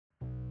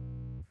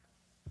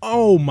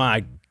Oh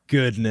my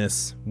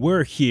goodness.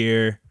 We're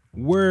here.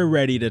 We're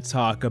ready to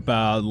talk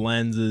about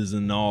lenses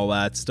and all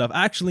that stuff.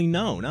 Actually,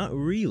 no, not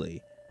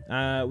really.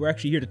 We're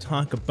actually here to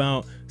talk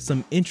about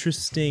some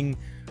interesting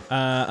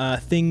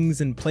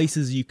things and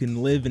places you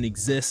can live and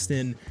exist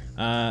in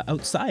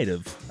outside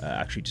of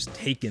actually just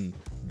taking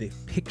the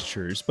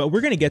pictures. But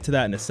we're going to get to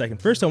that in a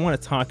second. First, I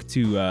want to talk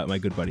to my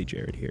good buddy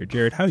Jared here.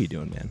 Jared, how you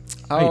doing, man?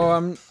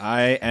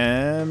 I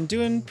am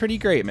doing pretty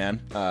great,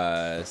 man.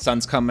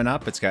 Sun's coming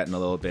up. It's getting a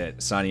little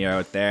bit sunnier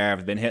out there.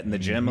 I've been hitting the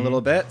gym a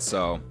little bit,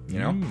 so,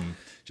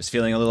 just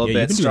feeling a little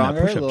bit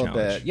stronger, a little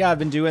bit. Yeah, I've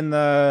been doing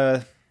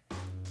the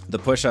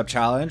push-up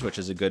challenge, which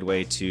is a good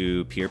way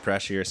to peer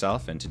pressure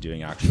yourself into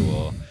doing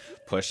actual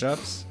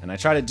push-ups. And I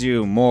try to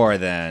do more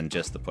than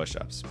just the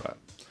push-ups, but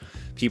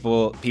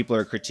people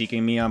are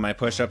critiquing me on my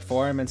push-up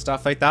form and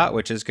stuff like that,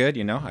 which is good.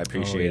 I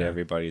appreciate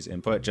everybody's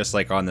input. Just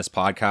like on this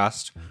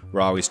podcast, we're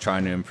always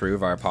trying to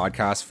improve our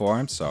podcast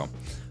form. So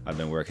I've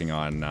been working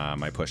on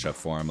my push-up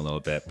form a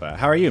little bit. But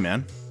how are you,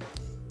 man?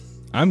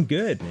 I'm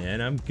good, man.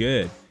 I'm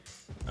good.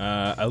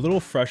 A little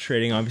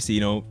frustrating, obviously,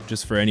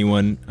 just for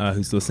anyone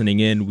who's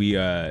listening in, we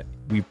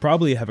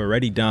probably have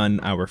already done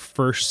our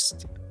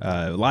first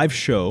live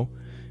show,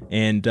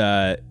 and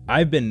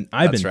I've been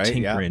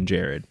tinkering,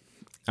 Jared.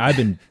 I've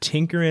been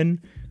tinkering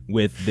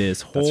with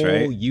this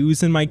whole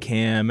using my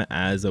cam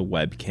as a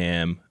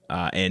webcam,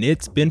 and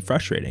it's been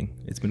frustrating.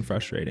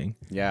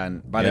 Yeah,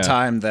 and by the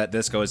time that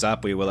this goes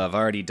up, we will have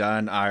already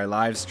done our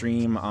live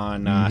stream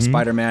on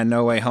Spider-Man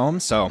No Way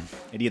Home. So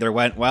it either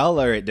went well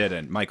or it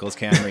didn't. Michael's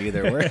camera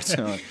either worked.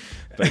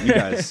 But you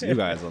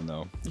guys will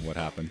know what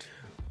happened.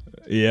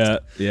 Yeah.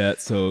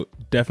 So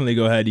definitely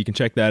go ahead. You can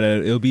check that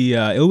out. It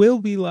will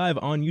be live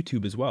on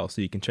YouTube as well,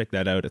 so you can check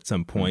that out at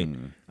some point.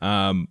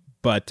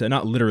 But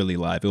not literally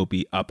live. It'll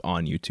be up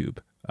on YouTube.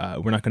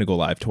 We're not going to go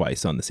live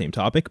twice on the same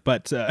topic,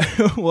 but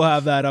we'll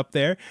have that up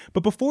there.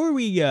 But before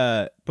we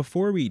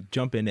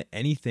jump into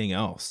anything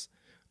else,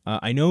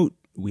 I know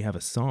we have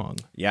a song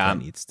that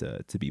needs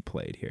to be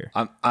played here.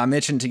 I'm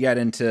itching to get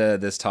into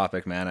this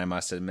topic, man. I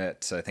must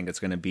admit, I think it's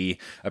going to be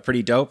a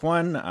pretty dope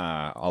one.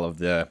 All of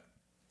the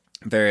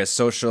various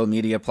social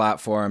media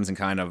platforms and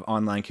kind of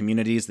online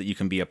communities that you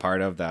can be a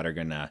part of that are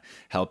going to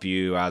help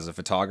you as a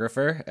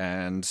photographer,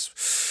 and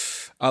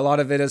a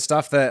lot of it is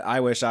stuff that I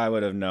wish I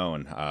would have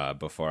known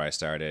before I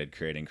started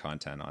creating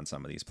content on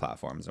some of these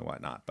platforms and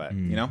whatnot. But,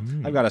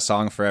 I've got a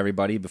song for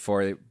everybody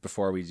before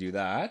we do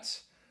that.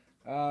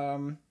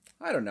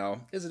 I don't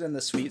know. Is it in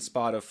the sweet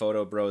spot of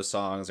Photo Bros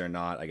songs or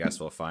not? I guess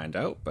we'll find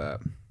out,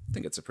 but I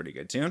think it's a pretty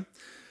good tune.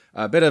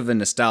 A bit of a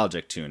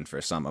nostalgic tune for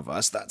some of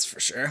us, that's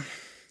for sure.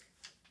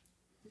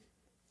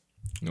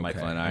 Okay,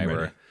 Michael and I,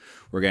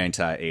 we're getting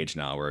to that age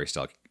now where we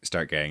start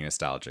getting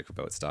nostalgic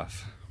about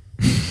stuff.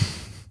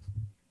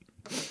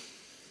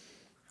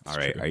 All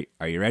right,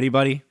 are you ready,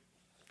 buddy?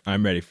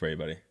 I'm ready for you,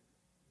 buddy.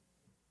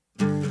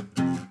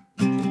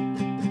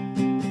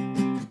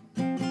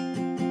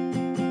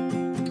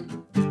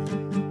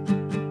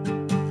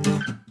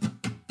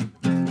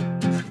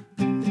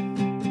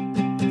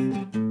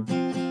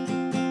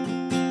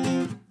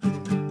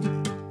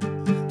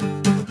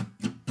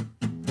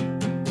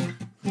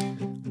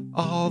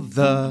 All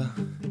the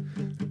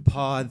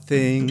pod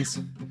things,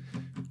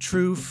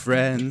 true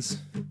friends,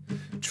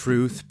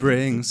 truth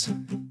brings.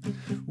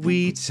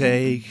 We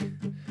take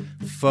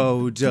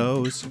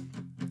photos,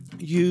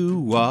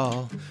 you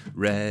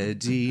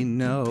already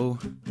know.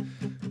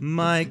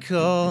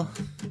 Michael,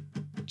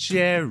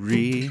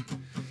 Jerry,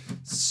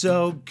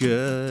 so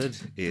good,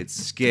 it's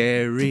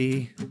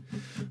scary.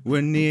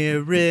 We're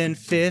nearing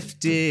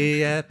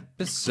 50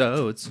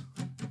 episodes.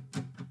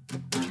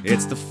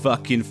 It's the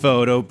fucking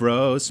Photo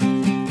Bros.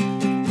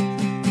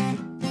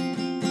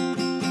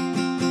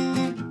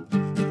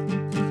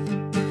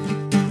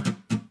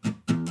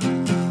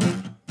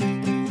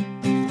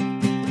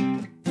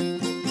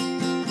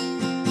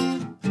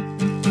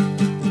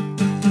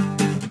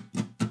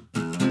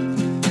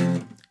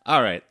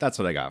 All right, that's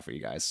what I got for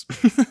you guys.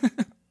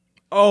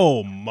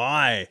 Oh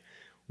my.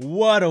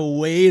 What a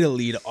way to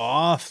lead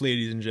off,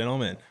 ladies and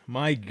gentlemen.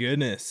 My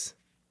goodness.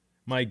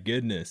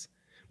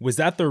 Was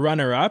that the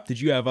runner-up?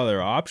 Did you have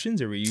other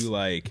options, or were you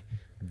like,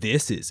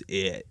 this is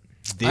it?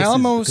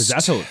 Because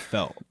that's how it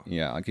felt.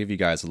 Yeah, I'll give you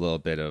guys a little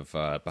bit of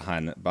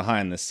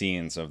behind the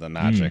scenes of the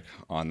magic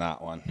on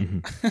that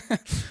one.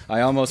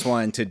 I almost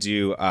wanted to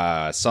do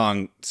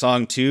song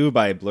 2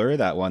 by Blur,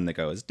 that one that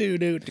goes do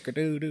do do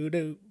do do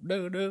do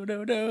do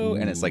do do,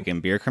 and it's like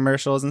in beer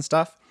commercials and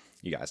stuff.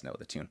 You guys know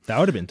the tune. That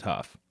would have been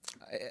tough.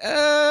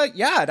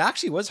 Yeah, it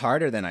actually was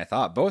harder than I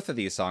thought. Both of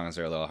these songs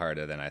are a little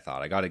harder than I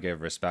thought. I got to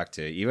give respect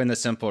to even the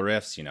simple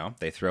riffs.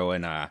 They throw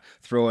in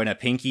a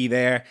pinky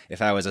there.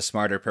 If I was a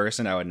smarter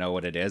person, I would know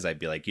what it is. I'd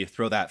be like, you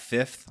throw that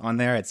fifth on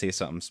there. I'd say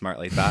something smart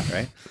like that,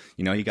 right?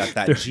 You got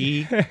that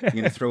G. You're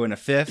gonna throw in a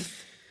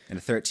fifth and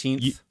a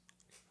 13th.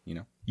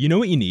 You know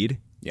what you need?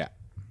 Yeah.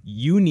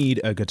 You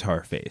need a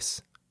guitar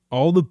face.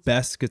 All the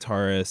best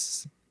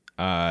guitarists,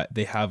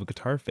 they have a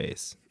guitar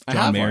face.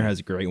 John Mayer has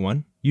a great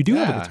one. You do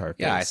have a guitar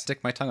face. Yeah, I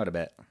stick my tongue out a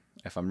bit.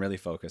 if I'm really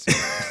focusing.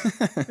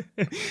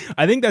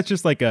 I think that's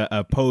just like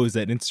a pose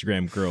that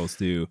Instagram girls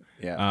do.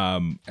 Yeah.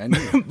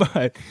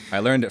 But I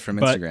learned it from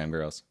Instagram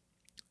girls.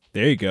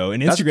 There you go.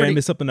 And Instagram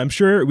is something I'm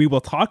sure we will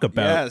talk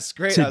about. Yes,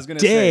 great. Today. I was going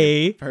to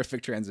say,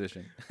 perfect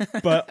transition.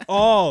 But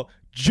all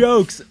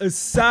jokes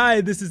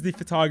aside, this is the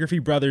Photography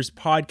Brothers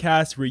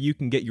podcast where you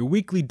can get your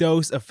weekly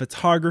dose of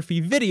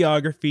photography,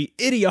 videography,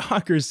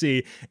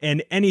 idiocracy,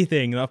 and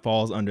anything that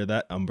falls under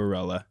that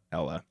umbrella,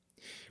 Ella.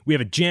 We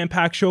have a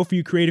jam-packed show for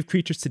you creative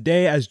creatures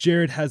today. As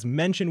Jared has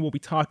mentioned, we'll be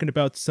talking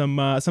about some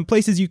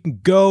places you can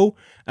go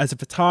as a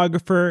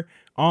photographer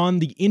on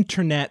the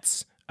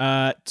internets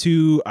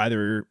to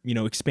either,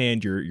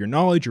 expand your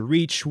knowledge or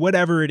reach,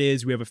 whatever it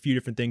is. We have a few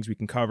different things we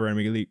can cover. I'm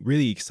really,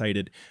 really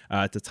excited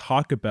to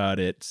talk about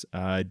it.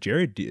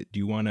 Jared, do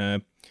you want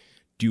to,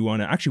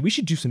 actually, we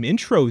should do some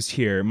intros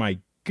here. My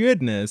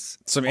goodness.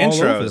 Some all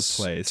intros. Over the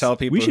place. Tell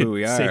people who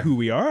we are. Say who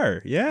we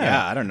are.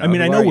 Yeah, I don't know. I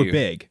mean, I know we're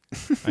big.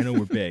 I know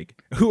we're big.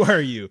 Who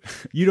are you?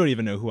 You don't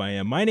even know who I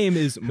am. My name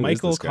is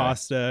Michael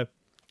Costa.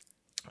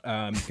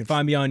 You can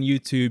find me on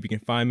YouTube. You can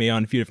find me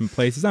on a few different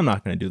places. I'm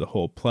not going to do the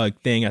whole plug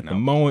thing at the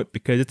moment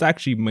because it's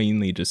actually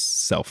mainly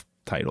just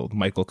self-titled.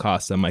 Michael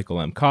Costa,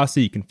 Michael M.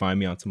 Costa. You can find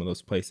me on some of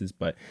those places.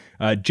 But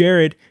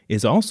Jared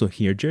is also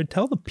here. Jared,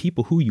 tell the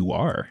people who you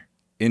are.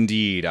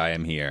 Indeed, I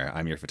am here.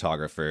 I'm your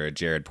photographer,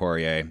 Jared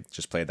Poirier.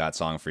 Just played that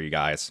song for you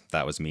guys.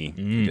 That was me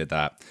who did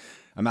that.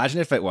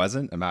 Imagine if it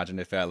wasn't. Imagine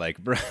if I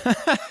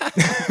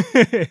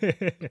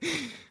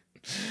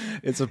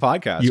It's a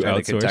podcast. You right?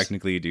 outsource? They could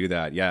technically do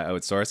that. Yeah,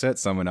 outsource it.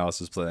 Someone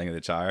else is playing the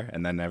guitar,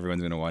 and then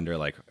everyone's gonna wonder,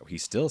 like, he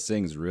still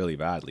sings really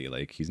badly.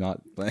 Like he's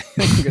not playing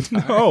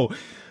guitar. No,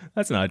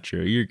 that's not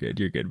true. You're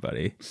good,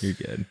 buddy. You're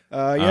good.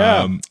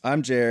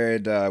 I'm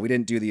Jared. We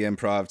didn't do the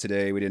improv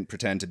today. We didn't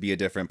pretend to be a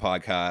different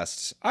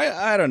podcast.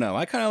 I don't know.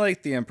 I kind of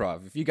like the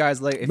improv. If you guys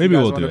want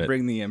to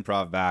bring the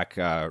improv back,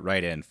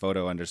 write in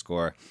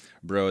photo_bros_pod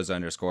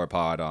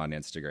on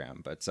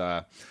Instagram.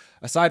 But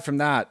aside from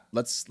that,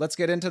 let's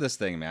get into this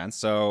thing, man.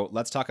 So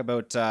let's talk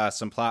about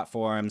some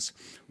platforms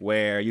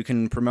where you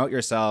can promote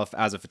yourself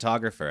as a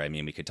photographer. I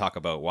mean, we could talk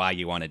about why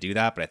you want to do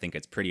that, but I think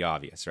it's pretty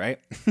obvious, right?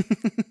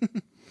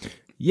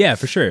 Yeah,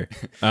 for sure.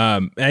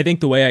 And I think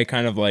the way I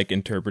kind of like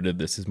interpreted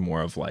this is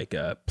more of like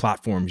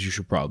platforms you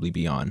should probably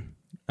be on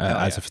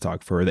as a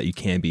photographer that you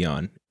can be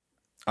on.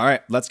 All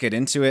right, let's get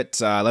into it.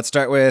 Let's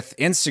start with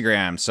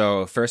Instagram.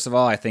 So first of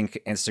all, I think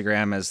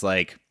Instagram is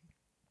like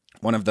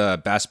one of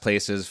the best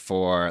places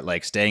for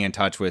like staying in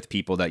touch with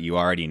people that you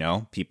already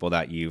know, people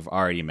that you've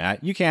already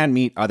met. You can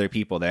meet other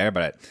people there,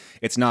 but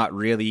it's not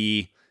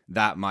really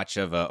that much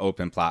of an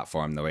open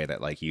platform the way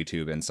that like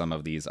YouTube and some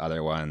of these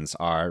other ones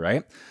are,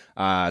 right?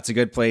 It's a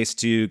good place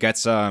to get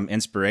some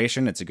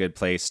inspiration. It's a good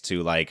place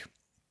to like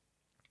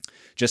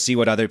just see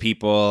what other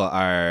people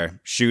are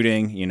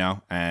shooting,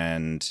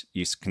 and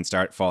you can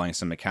start following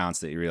some accounts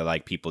that you really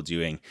like, people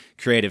doing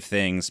creative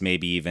things,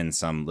 maybe even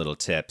some little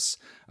tips,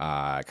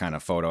 kind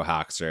of photo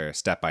hacks or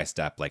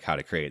step-by-step, like how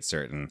to create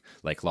certain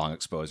like long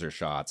exposure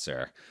shots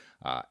or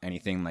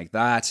anything like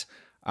that.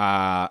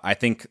 I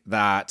think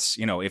that,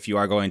 if you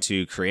are going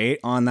to create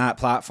on that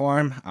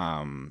platform,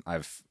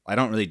 I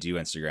don't really do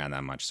Instagram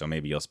that much, so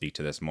maybe you'll speak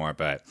to this more,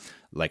 but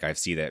like I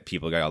see that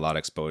people get a lot of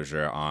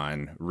exposure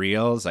on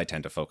Reels. I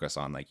tend to focus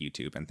on like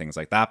YouTube and things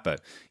like that,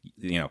 but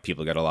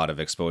people get a lot of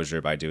exposure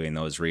by doing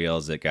those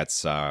Reels. It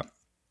gets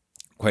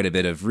quite a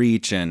bit of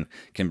reach and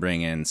can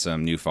bring in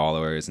some new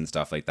followers and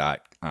stuff like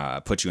that,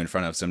 put you in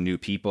front of some new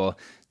people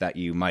that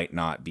you might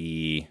not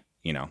be,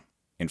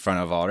 in front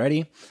of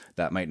already,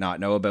 that might not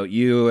know about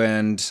you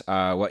and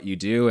what you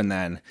do. And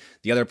then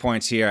the other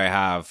points here I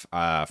have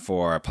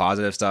for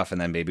positive stuff, and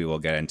then maybe we'll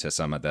get into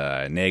some of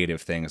the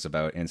negative things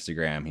about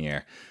Instagram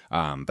here.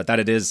 But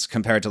that it is,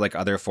 compared to like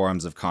other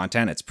forms of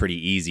content, it's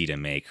pretty easy to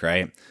make,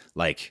 right?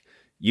 Like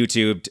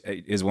YouTube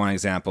is one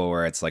example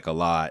where it's like a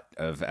lot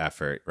of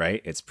effort,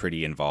 right? It's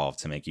pretty involved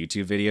to make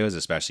YouTube videos,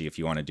 especially if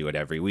you want to do it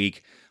every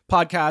week.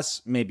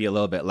 Podcasts, maybe a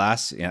little bit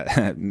less.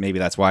 Yeah, maybe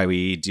that's why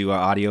we do an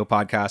audio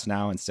podcast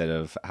now instead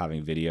of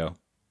having video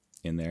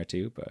in there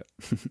too. But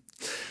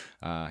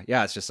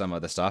yeah, it's just some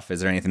of the stuff. Is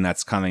there anything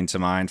that's coming to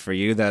mind for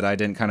you that I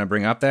didn't kind of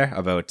bring up there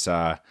about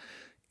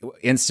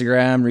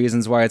Instagram,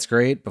 reasons why it's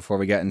great before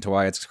we get into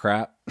why it's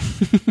crap?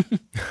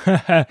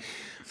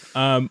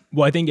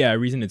 Well, I think, a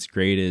reason it's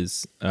great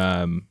is,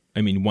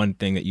 one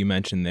thing that you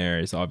mentioned there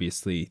is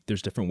obviously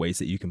there's different ways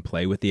that you can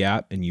play with the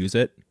app and use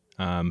it.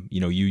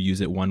 You use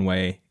it one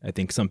way. I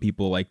think some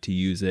people like to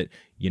use it,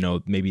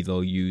 maybe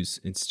they'll use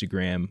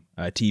Instagram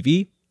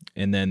TV,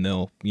 and then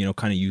they'll,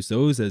 kind of use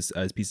those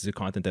as pieces of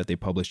content that they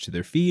publish to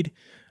their feed.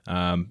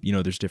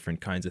 There's different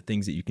kinds of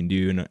things that you can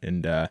do.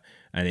 And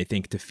I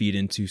think to feed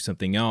into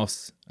something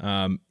else,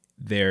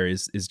 there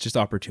is just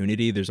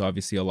opportunity. There's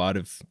obviously a lot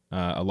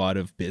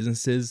of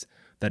businesses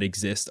that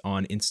exist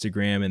on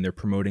Instagram, and they're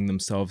promoting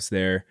themselves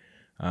there.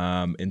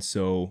 And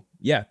so,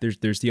 yeah,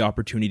 there's the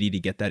opportunity to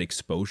get that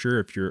exposure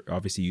if you're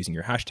obviously using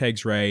your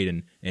hashtags right,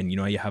 and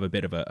you have a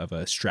bit of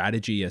a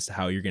strategy as to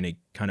how you're going to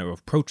kind of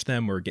approach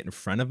them or get in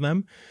front of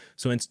them.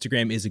 So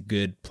Instagram is a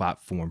good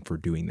platform for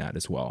doing that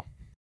as well.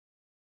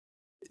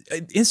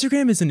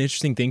 Instagram is an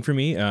interesting thing for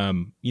me.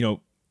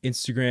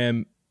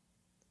 Instagram,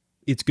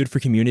 it's good for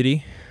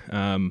community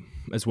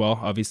as well.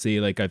 Obviously,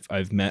 like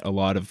I've met a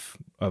lot of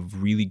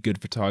really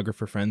good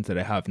photographer friends that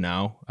I have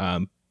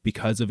now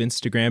because of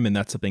Instagram, and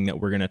that's something that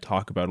we're going to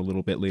talk about a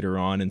little bit later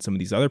on in some of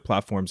these other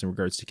platforms in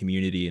regards to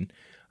community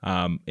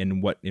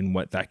and what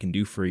that can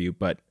do for you.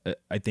 But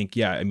I think,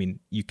 yeah, I mean,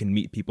 you can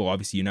meet people.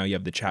 Obviously, you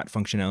have the chat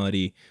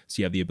functionality,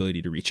 so you have the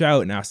ability to reach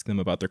out and ask them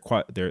about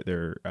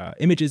their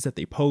images that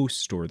they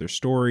post or their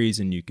stories,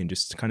 and you can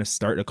just kind of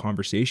start a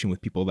conversation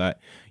with people that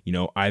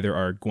either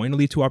are going to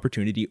lead to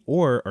opportunity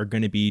or are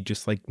going to be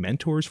just like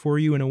mentors for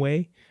you in a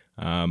way.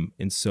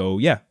 And so,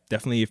 yeah,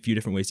 definitely a few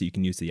different ways that you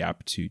can use the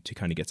app to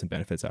kind of get some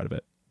benefits out of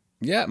it.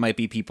 Yeah, it might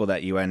be people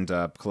that you end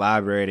up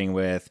collaborating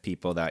with,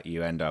 people that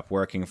you end up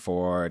working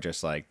for,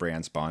 just like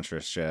brand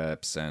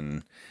sponsorships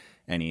and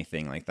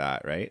anything like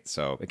that, right?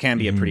 So it can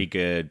be a pretty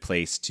good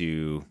place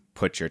to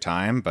put your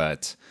time,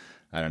 but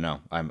I don't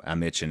know.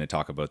 I'm itching to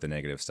talk about the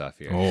negative stuff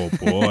here. Oh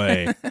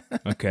boy.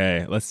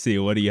 Okay, let's see.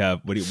 What do you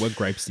have? What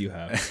gripes do you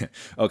have?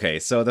 Okay,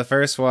 so the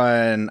first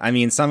one, I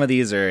mean, some of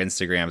these are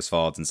Instagram's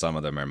fault and some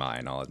of them are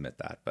mine. I'll admit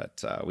that.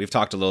 But we've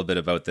talked a little bit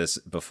about this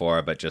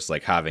before, but just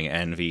like having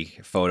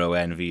photo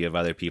envy of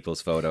other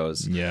people's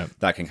photos. Yeah.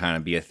 That can kind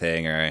of be a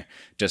thing, or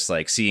just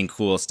like seeing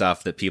cool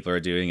stuff that people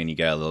are doing and you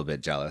get a little bit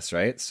jealous,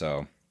 right?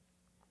 So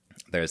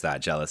there's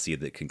that jealousy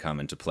that can come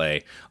into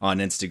play on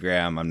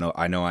Instagram.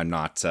 I know I'm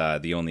not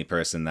the only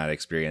person that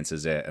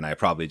experiences it, and I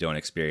probably don't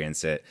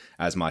experience it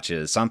as much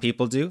as some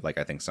people do. Like,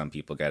 I think some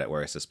people get it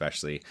worse,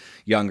 especially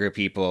younger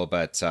people.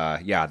 But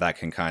yeah, that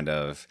can kind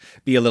of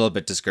be a little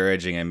bit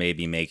discouraging and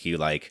maybe make you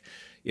like,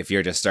 if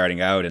you're just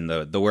starting out and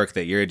the work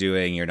that you're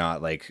doing, you're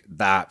not like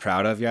that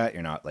proud of yet,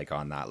 you're not like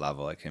on that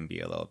level, it can be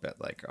a little bit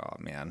like, oh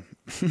man,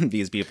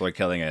 these people are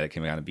killing it. It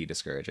can kind of be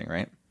discouraging,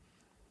 right?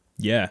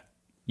 Yeah.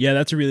 Yeah,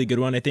 that's a really good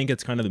one. I think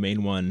it's kind of the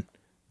main one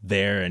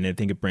there, and I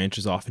think it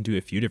branches off into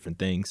a few different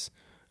things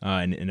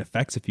and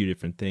affects a few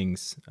different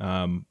things.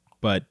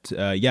 But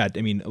yeah,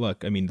 I mean,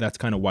 look, I mean, that's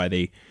kind of why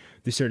they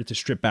started to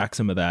strip back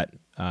some of that,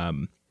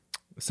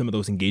 some of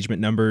those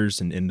engagement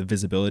numbers and the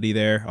visibility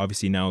there.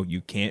 Obviously, now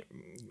you can't,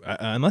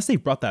 unless they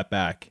brought that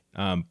back.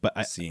 But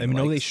I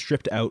know they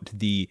stripped out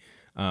the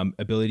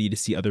ability to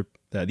see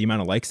the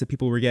amount of likes that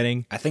people were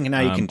getting. I think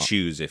now you can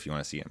choose if you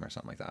want to see them or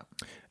something like that.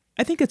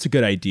 I think it's a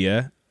good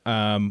idea.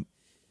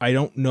 I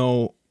don't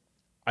know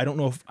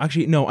if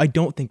actually, no, I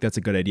don't think that's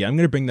a good idea. I'm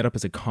going to bring that up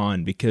as a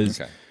con because,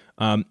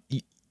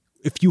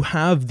 if you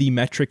have the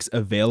metrics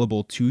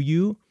available to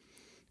you,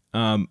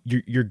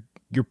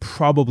 you're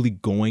probably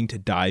going to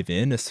dive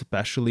in,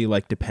 especially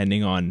like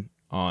depending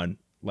on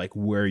like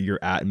where you're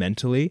at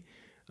mentally,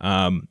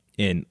 and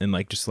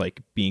like just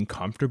like being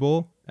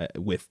comfortable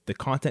with the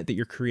content that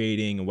you're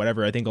creating and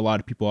whatever. I think a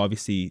lot of people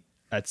obviously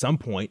at some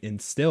point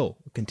and still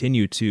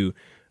continue to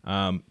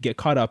get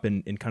caught up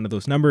in kind of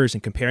those numbers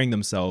and comparing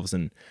themselves,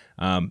 and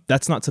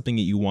that's not something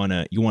that you want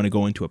to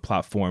go into a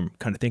platform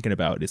kind of thinking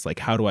about. It's like,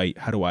 how do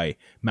I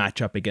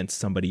match up against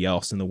somebody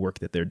else in the work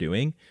that they're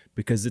doing?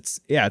 Because it's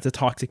a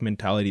toxic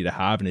mentality to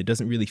have, and it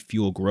doesn't really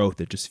fuel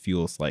growth. It just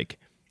feels like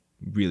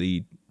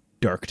really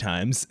dark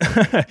times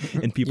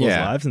in people's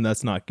lives, and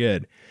that's not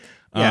good.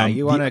 Yeah,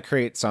 you want to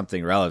create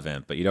something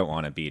relevant, but you don't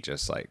want to be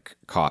just like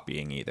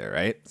copying either,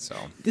 right? So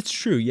it's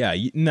true, yeah,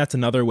 and that's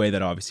another way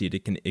that obviously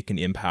it can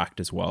impact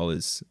as well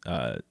as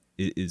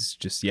is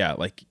just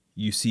like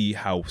you see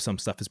how some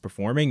stuff is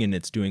performing and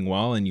it's doing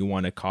well, and you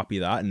want to copy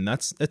that, and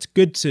that's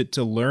good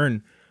to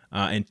learn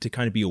and to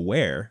kind of be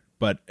aware,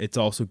 but it's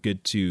also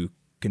good to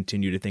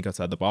continue to think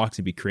outside the box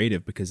and be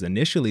creative, because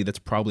initially that's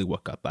probably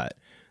what got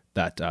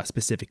that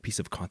specific piece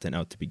of content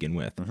out to begin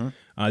with.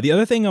 The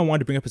other thing I wanted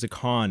to bring up as a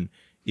con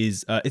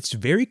is it's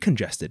very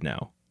congested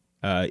now.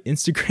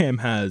 Instagram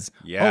has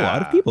a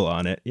lot of people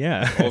on it.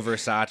 Yeah.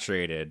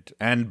 Oversaturated.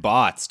 And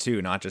bots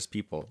too, not just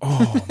people.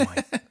 Oh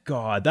my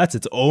God. That's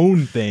its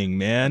own thing,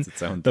 man. It's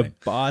its own thing. The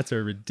bots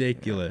are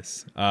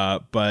ridiculous.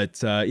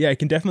 But it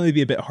can definitely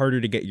be a bit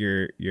harder to get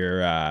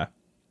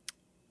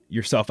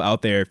yourself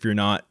out there if you're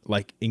not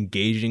like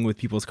engaging with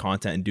people's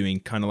content and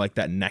doing kind of like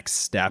that next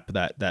step,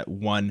 that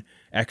one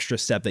extra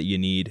step that you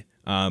need.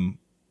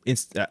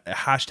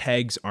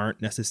 Hashtags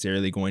aren't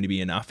necessarily going to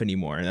be enough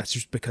anymore, and that's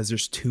just because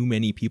there's too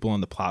many people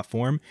on the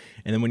platform.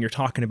 And then when you're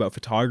talking about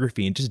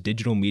photography and just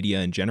digital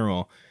media in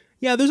general,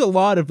 there's a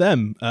lot of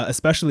them,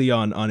 especially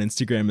on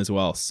Instagram as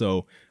well.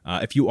 So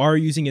if you are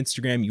using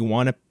Instagram, you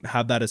want to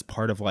have that as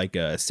part of like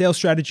a sales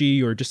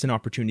strategy or just an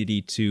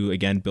opportunity to,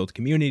 again, build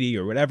community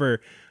or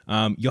whatever.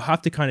 You'll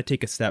have to kind of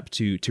take a step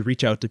to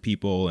reach out to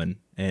people and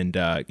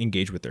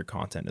engage with their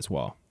content as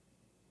well.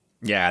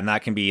 Yeah, and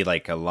that can be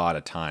like a lot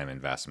of time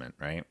investment,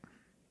 right?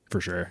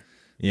 For sure.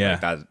 Yeah.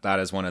 Like that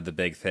is one of the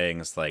big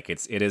things. Like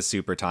it is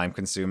super time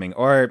consuming,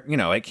 or,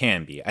 it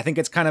can be. I think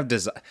it's kind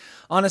of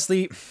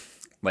honestly,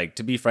 Like,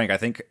 to be frank, I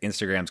think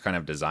Instagram's kind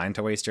of designed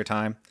to waste your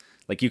time.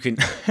 Like, you can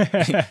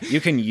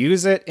you can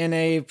use it in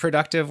a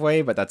productive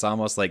way, but that's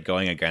almost like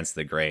going against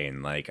the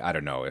grain. Like, I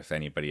don't know if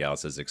anybody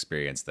else has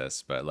experienced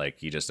this, but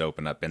like, you just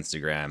open up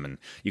Instagram and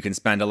you can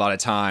spend a lot of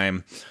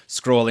time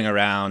scrolling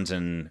around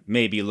and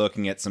maybe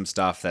looking at some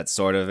stuff that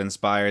sort of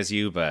inspires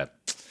you, but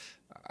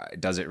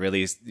does it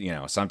really,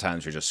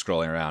 sometimes you're just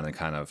scrolling around and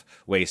kind of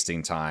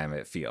wasting time,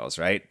 it feels,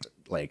 right?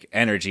 Like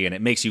energy, and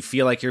it makes you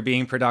feel like you're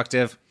being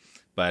productive,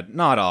 but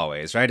not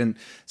always, right? And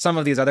some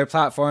of these other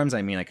platforms,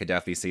 I mean, I could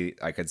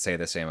say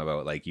the same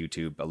about like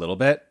YouTube a little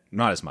bit,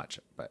 not as much,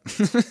 but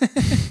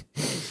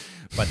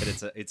but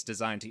that it's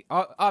designed to,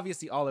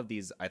 obviously all of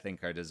these I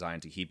think are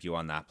designed to keep you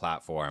on that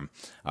platform,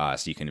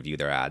 so you can view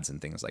their ads and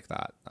things like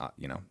that,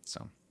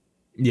 so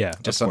yeah,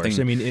 just of course.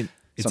 something. I mean,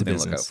 it's something a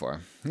to business. look out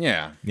for.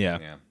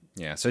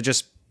 Yeah. So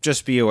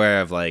just be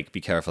aware of, like,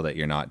 be careful that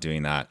you're not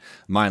doing that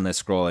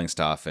mindless scrolling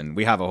stuff. And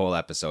we have a whole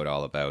episode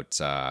all about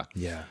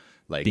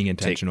like being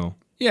intentional.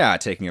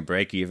 Taking a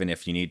break, even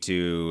if you need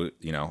to.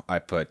 I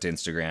put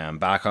Instagram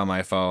back on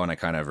my phone. I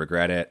kind of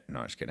regret it.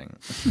 No, just kidding.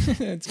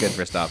 It's good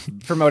for stuff.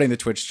 Promoting the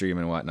Twitch stream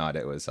and whatnot,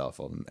 it was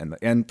helpful.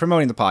 And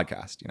promoting the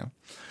podcast,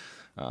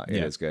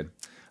 it is good.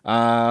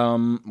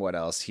 What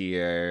else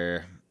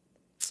here?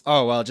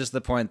 Oh, well, just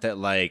the point that,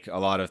 like, a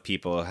lot of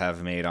people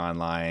have made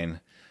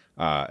online,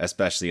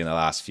 especially in the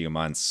last few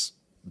months,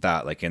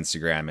 that like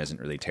Instagram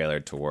isn't really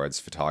tailored towards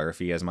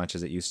photography as much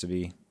as it used to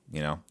be.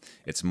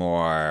 It's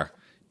more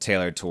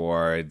tailored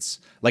towards,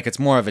 like, it's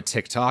more of a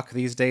TikTok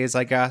these days,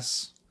 I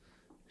guess.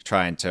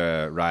 Trying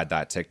to ride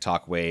that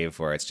TikTok wave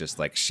where it's just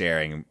like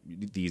sharing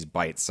these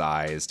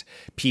bite-sized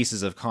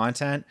pieces of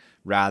content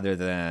rather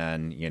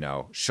than,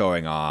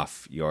 showing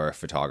off your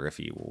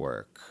photography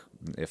work,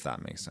 if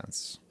that makes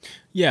sense.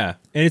 Yeah,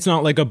 and it's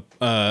not like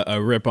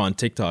a rip on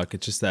TikTok.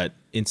 It's just that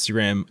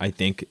Instagram, I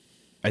think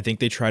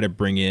they try to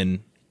bring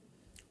in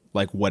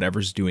like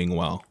whatever's doing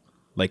well.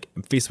 Like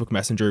Facebook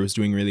Messenger was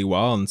doing really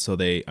well, and so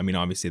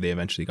obviously they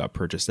eventually got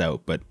purchased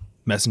out, but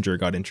Messenger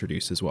got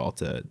introduced as well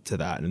to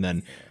that, and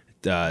then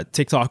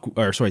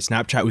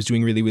Snapchat was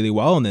doing really, really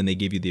well, and then they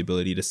gave you the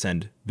ability to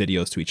send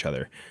videos to each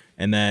other,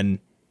 and then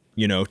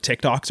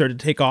TikTok started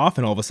to take off,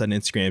 and all of a sudden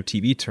Instagram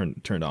TV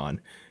turned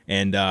on.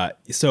 And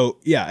so,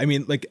 yeah, I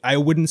mean, like, I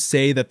wouldn't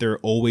say that they're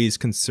always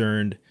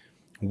concerned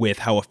with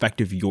how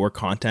effective your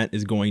content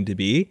is going to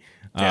be.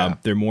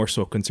 They're more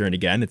so concerned,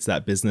 again, it's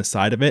that business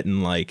side of it.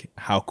 And like,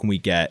 how can we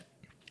get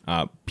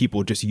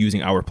people just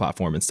using our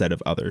platform instead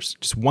of others?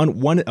 Just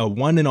one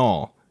and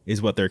all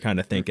is what they're kind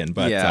of thinking.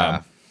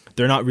 But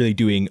they're not really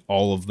doing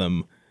all of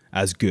them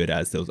as good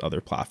as those other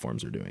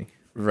platforms are doing.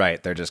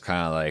 Right. They're just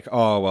kind of like,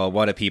 oh, well,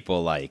 what do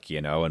people like,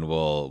 and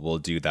we'll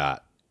do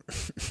that.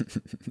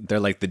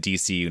 They're like the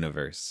DC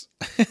universe.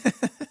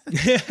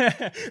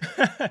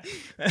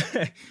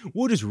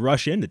 We'll just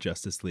rush into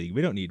Justice League.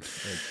 We don't need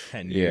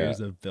 10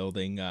 years of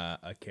building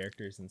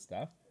characters and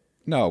stuff.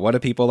 No, what do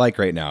people like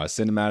right now?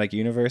 Cinematic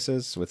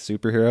universes with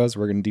superheroes?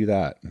 We're going to do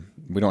that.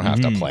 We don't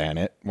have to plan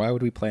it. Why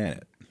would we plan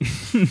it?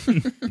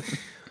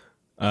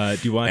 Do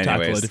you want to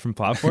tackle a different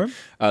platform?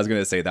 I was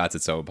going to say that's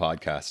its own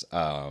podcast.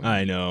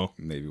 I know.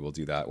 Maybe we'll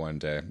do that one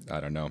day.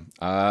 I don't know.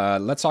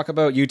 Let's talk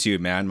about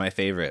YouTube, man. My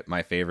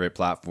favorite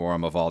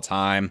platform of all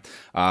time.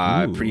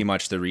 Pretty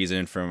much the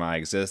reason for my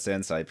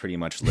existence. I pretty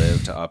much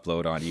live to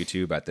upload on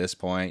YouTube at this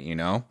point,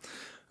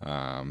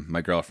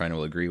 My girlfriend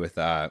will agree with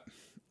that.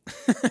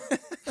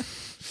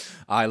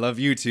 I love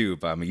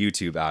YouTube. I'm a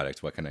YouTube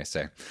addict. What can I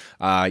say?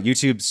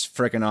 YouTube's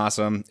freaking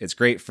awesome. It's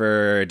great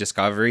for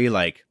discovery.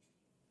 Like,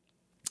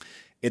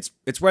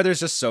 it's where there's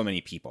just so many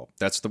people.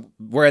 That's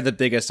where the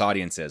biggest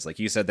audience is. Like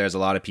you said, there's a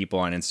lot of people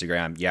on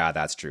Instagram. Yeah,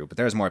 that's true. But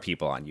there's more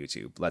people on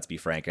YouTube. Let's be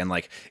frank. And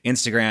like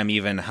Instagram,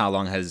 even how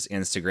long has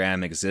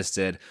Instagram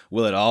existed?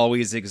 Will it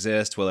always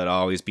exist? Will it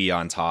always be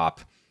on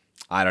top?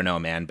 I don't know,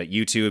 man. But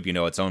YouTube,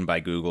 it's owned by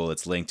Google.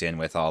 It's linked in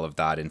with all of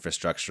that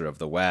infrastructure of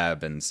the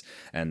web and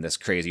this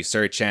crazy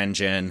search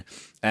engine.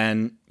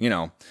 And,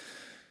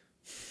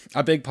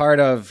 a big part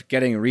of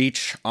getting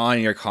reach on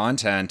your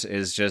content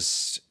is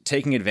just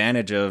taking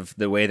advantage of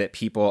the way that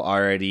people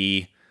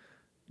already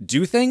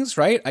do things,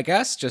 right? I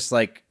guess just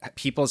like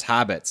people's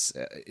habits.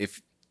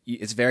 If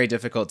it's very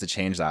difficult to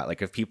change that.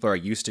 Like if people are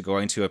used to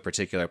going to a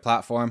particular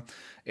platform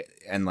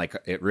and like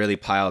it really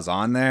piles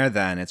on there,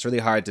 then it's really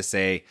hard to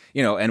say,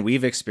 and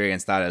we've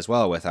experienced that as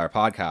well with our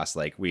podcast.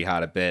 Like we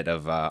had a bit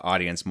of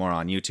audience more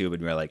on YouTube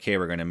and we were like, hey,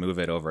 we're going to move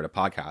it over to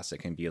podcasts. It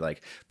can be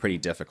like pretty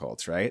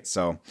difficult, right?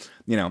 So,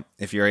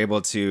 if you're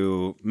able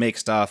to make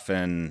stuff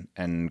and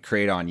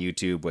create on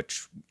YouTube,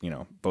 which,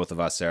 both of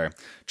us are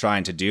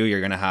trying to do,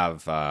 you're going to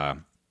have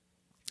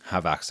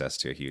access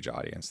to a huge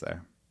audience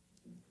there.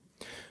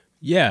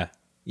 Yeah,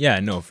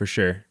 no, for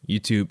sure.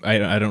 YouTube,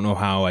 I don't know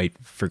how I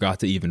forgot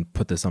to even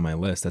put this on my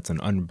list. That's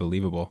an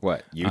unbelievable.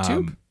 What,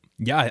 YouTube?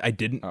 Yeah, I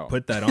didn't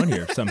put that on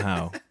here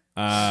somehow.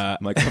 I'm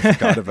like, I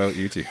forgot about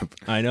YouTube.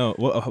 I know.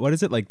 What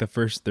is it, like the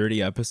first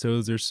 30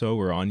 episodes or so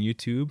were on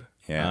YouTube?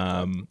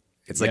 Yeah.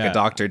 It's like a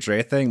Dr.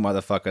 Dre thing.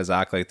 Motherfuckers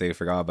act like they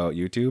forgot about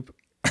YouTube.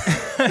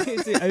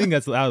 I think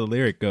that's how the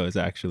lyric goes,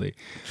 actually.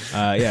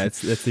 Yeah,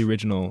 that's the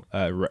original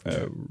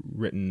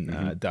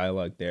written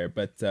dialogue there.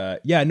 But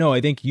yeah, no,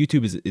 I think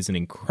YouTube is an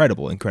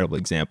incredible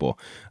example.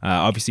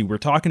 Obviously, we're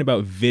talking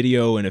about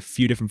video in a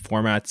few different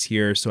formats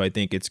here, so I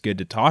think it's good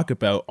to talk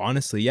about,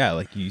 honestly, yeah,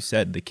 like you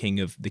said, the king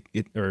of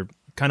or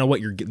kind of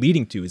what you're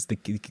leading to is the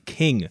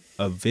king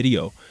of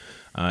video.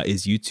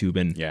 Is YouTube.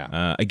 And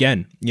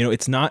again,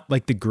 it's not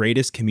like the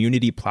greatest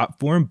community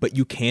platform, but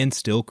you can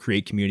still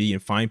create community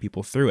and find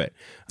people through it.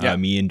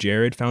 Me and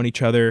Jared found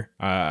each other.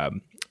 I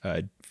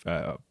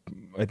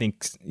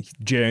think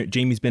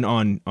Jamie's been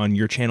on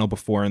your channel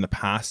before in the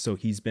past, so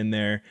he's been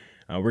there.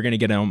 We're going to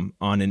get him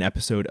on an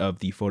episode of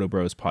the Photo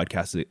Bros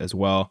podcast as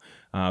well.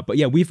 But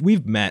yeah,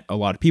 we've met a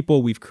lot of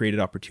people. We've created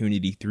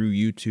opportunity through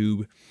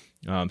YouTube.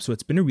 So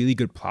it's been a really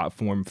good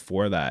platform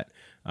for that.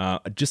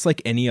 Just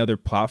like any other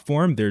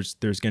platform, there's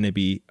going to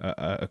be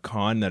a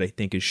con that I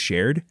think is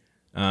shared,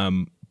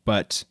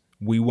 but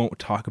we won't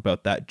talk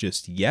about that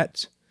just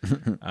yet.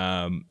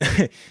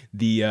 I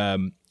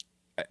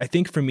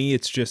think for me,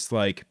 it's just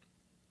like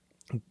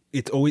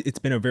it's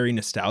been a very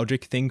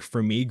nostalgic thing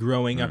for me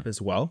growing up as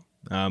well.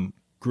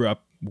 Grew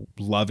up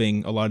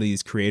loving a lot of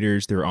these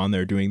creators. They're on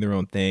there doing their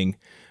own thing.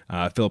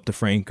 Philip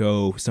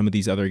DeFranco, some of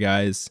these other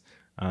guys.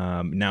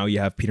 Now you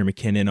have Peter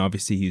McKinnon.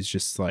 Obviously, he's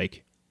just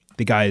like.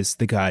 The guy's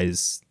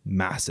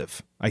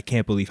massive. I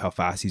can't believe how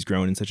fast he's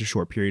grown in such a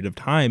short period of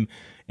time.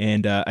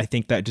 And I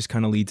think that just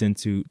kind of leads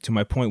into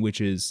my point,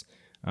 which is,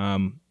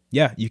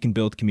 you can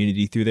build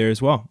community through there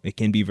as well. It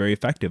can be very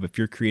effective if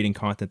you're creating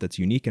content that's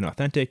unique and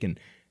authentic and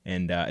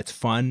it's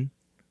fun.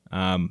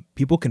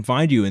 People can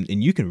find you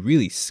and you can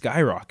really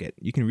skyrocket.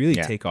 You can really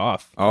take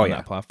off on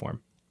that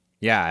platform.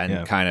 Yeah,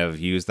 and kind of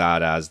use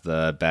that as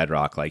the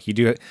bedrock. Like you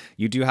do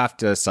have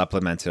to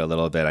supplement it a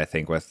little bit, I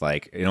think, with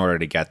like in order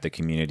to get the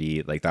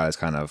community, like that is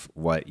kind of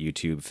what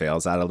YouTube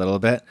fails at a little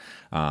bit.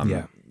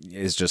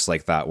 Is just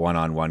like that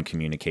one-on-one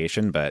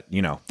communication, but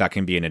that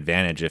can be an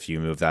advantage if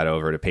you move that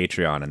over to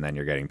Patreon and then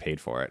you're getting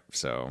paid for it.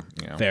 So,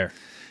 fair.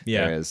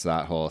 Yeah. There is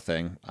that whole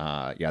thing.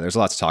 There's a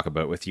lot to talk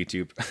about with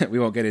YouTube. We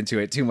won't get into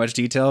it too much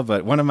detail,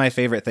 but one of my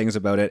favorite things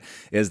about it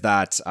is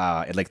that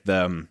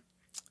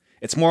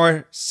it's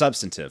more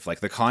substantive.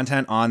 Like the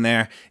content on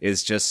there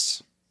is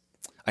just,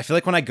 I feel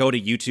like when I go to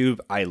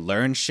YouTube, I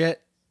learn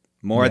shit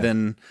more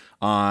than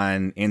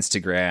on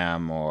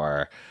Instagram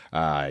or,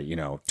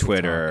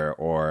 Twitter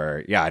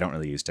or, I don't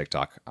really use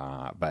TikTok.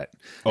 But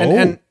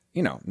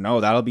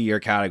that'll be your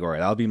category.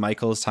 That'll be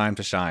Michael's time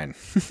to shine.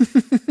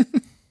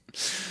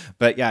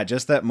 But yeah,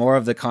 just that more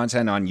of the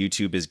content on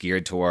YouTube is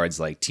geared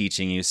towards like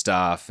teaching you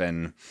stuff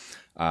and,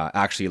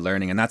 actually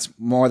learning. And that's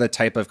more the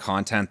type of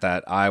content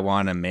that I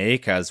want to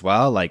make as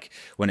well. Like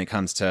when it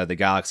comes to the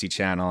Galaxy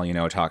channel,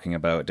 talking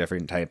about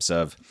different types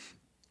of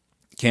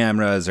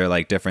cameras or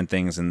like different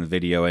things in the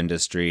video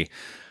industry.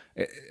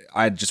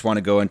 I just want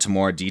to go into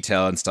more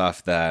detail and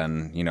stuff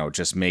than,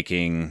 just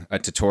making a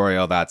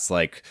tutorial that's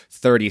like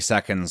 30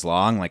 seconds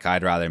long. Like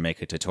I'd rather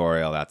make a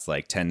tutorial that's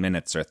like 10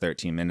 minutes or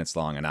 13 minutes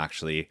long and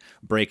actually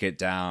break it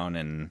down.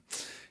 And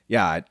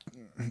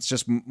it's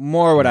just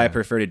more what I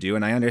prefer to do.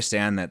 And I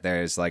understand that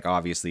there's like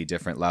obviously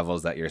different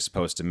levels that you're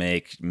supposed to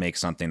make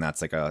something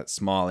that's like a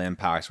small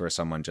impact where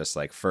someone just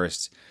like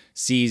first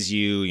sees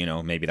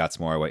you, maybe that's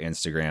more what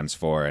Instagram's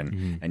for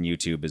and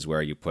YouTube is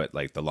where you put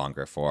like the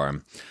longer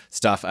form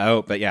stuff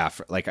out. But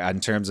like in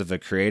terms of a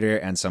creator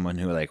and someone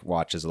who like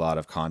watches a lot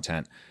of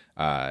content,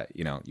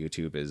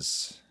 YouTube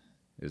is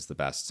the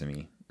best to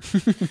me.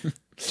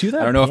 To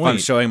that I don't know point, if I'm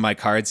showing my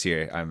cards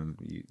here. I'm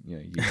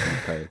using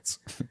cards.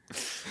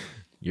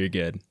 You're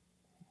good.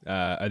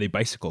 Are they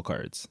bicycle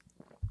cards?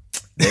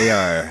 They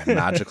are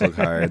magical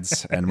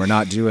cards, and we're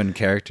not doing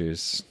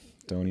characters.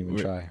 Don't even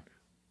try.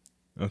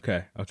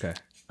 Okay.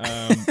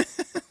 To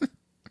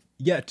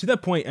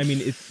that point, I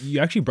mean, you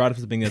actually brought up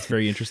something that's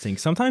very interesting.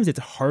 Sometimes it's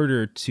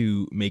harder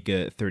to make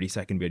a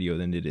 30-second video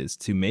than it is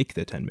to make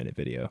the 10-minute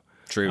video.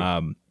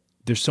 True.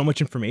 There's so much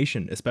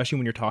information, especially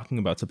when you're talking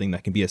about something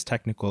that can be as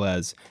technical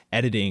as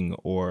editing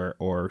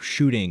or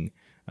shooting.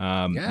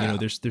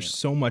 There's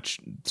so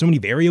many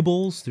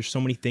variables. There's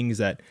so many things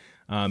that,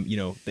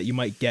 that you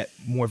might get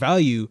more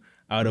value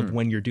out of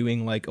when you're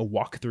doing like a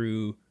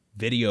walkthrough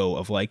video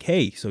of like,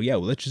 hey, so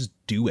let's just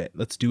do it.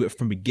 Let's do it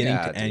from beginning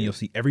to end. You'll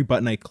see every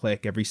button I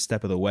click every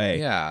step of the way.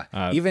 Yeah.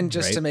 Even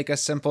just to make a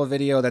simple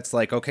video that's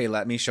like, okay,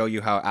 let me show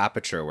you how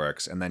aperture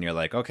works. And then you're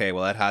like, okay,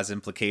 well, it has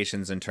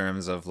implications in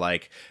terms of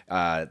like,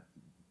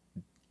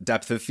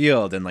 depth of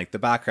field and like the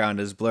background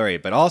is blurry,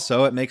 but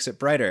also it makes it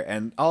brighter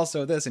and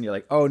also this, and you're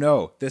like, oh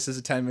no, this is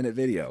a 10-minute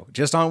video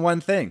just on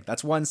one thing.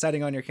 That's one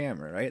setting on your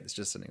camera, right? It's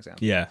just an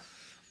example. Yeah,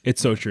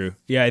 it's so true.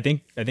 Yeah, I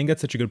think that's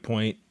such a good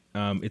point.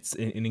 It's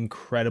an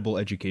incredible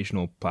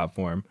educational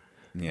platform.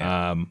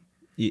 Yeah.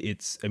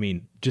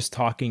 Just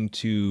talking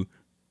to,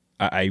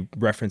 I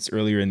referenced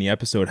earlier in the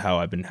episode how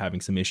I've been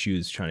having some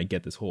issues trying to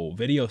get this whole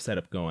video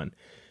setup going.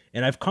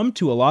 And I've come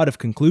to a lot of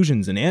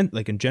conclusions and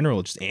like in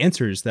general, just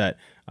answers that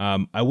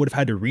I would have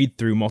had to read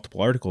through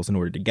multiple articles in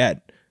order to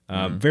get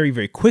very,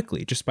 very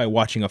quickly, just by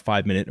watching a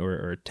 5-minute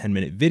or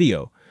 10-minute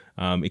video.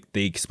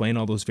 They explain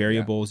all those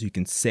variables. You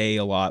can say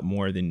a lot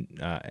more than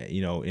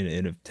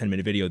in a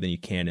 10-minute video than you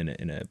can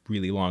in a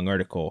really long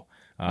article,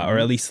 or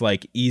at least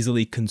like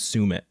easily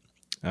consume it.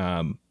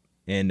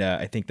 And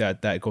I think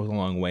that goes a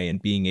long way in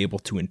being able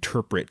to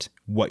interpret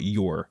what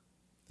your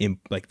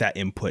that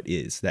input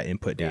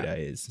data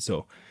is.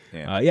 So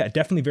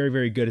definitely very,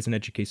 very good as an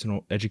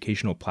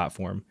educational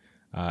platform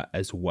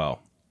as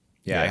well.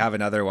 Yeah, I have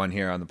another one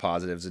here on the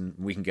positives, and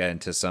we can get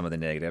into some of the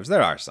negatives.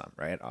 There are some,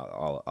 right?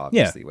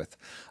 Obviously, with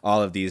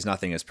all of these,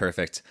 nothing is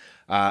perfect.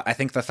 I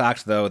think the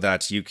fact, though,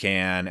 that you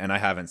can, and I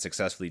haven't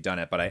successfully done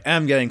it, but I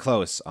am getting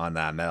close on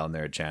that Metal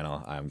Nerd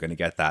channel. I'm going to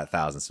get that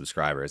 1,000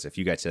 subscribers. If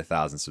you get to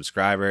 1,000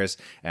 subscribers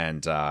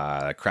and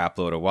a crap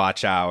load of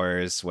watch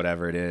hours,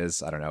 whatever it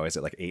is, I don't know, is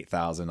it like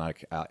 8,000?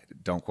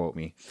 Don't quote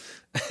me.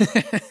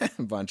 A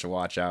bunch of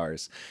watch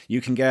hours.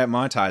 You can get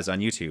monetized on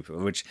YouTube,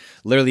 which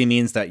literally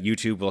means that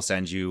YouTube will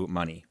send you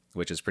money,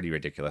 which is pretty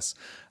ridiculous.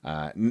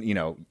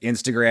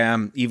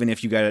 Instagram, even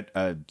if you get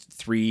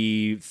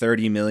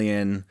 30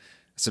 million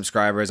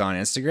subscribers on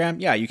Instagram,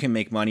 you can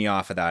make money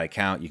off of that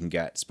account. You can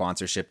get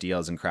sponsorship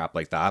deals and crap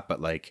like that. But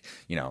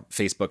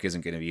Facebook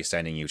isn't going to be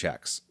sending you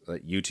checks.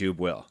 YouTube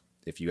will.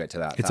 If you get to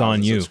that, it's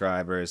on you.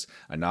 Subscribers,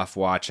 enough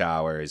watch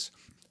hours.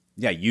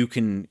 You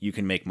can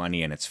make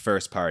money, and it's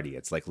first party.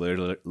 It's like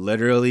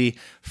literally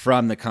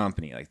from the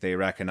company. Like they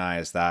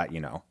recognize that,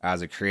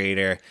 as a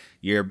creator,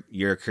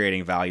 you're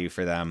creating value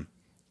for them.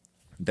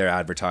 They're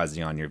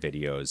advertising on your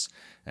videos,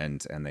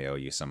 and they owe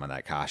you some of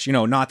that cash.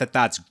 Not that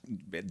that's whole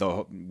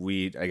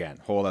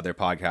other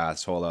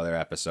podcast, whole other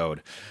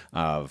episode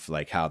of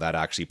like how that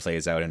actually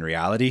plays out in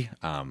reality.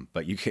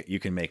 But you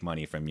can make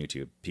money from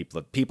YouTube.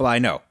 People I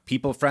know,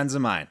 friends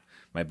of mine,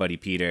 my buddy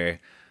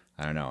Peter.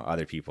 I don't know,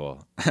 other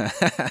people.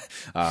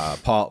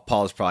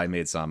 Paul's probably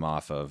made some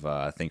off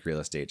of Think Real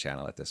Estate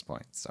channel at this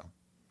point. So,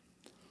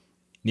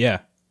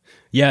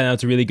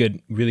 that's a really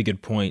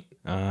good point.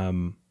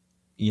 I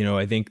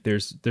think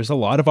there's a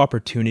lot of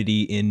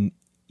opportunity in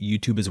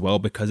YouTube as well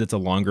because it's a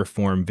longer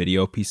form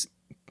video piece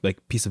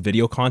of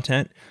video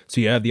content.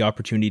 So you have the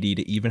opportunity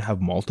to even have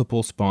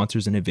multiple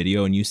sponsors in a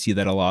video, and you see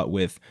that a lot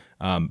with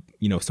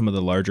some of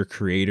the larger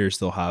creators.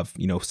 They'll have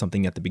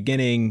something at the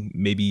beginning,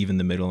 maybe even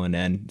the middle and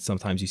end.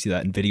 Sometimes you see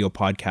that in video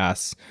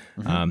podcasts.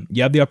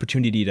 You have the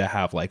opportunity to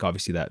have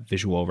obviously that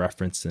visual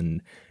reference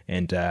and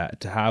to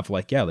have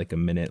a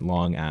minute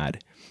long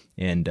ad,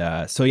 and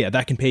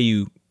that can pay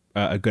you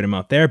a good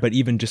amount there. But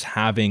even just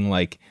having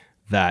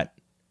that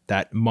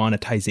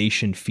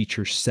monetization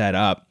feature set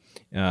up,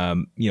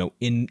 in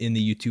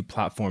the YouTube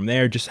platform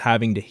there, just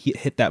having to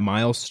hit that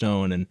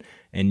milestone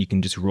and you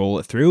can just roll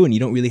it through and you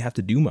don't really have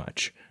to do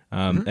much.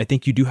 I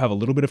think you do have a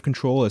little bit of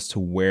control as to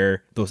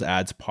where those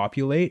ads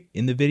populate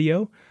in the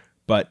video,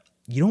 but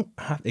you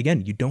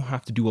don't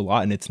have to do a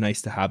lot. And it's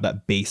nice to have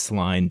that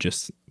baseline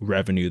just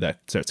revenue that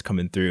starts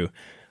coming through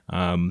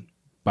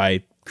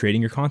by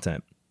creating your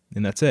content,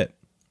 and that's it.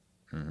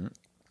 Mm-hmm.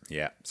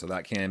 Yeah, so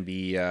that can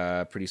be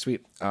pretty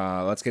sweet.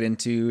 Let's get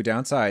into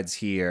downsides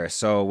here.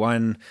 So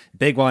one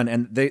big one,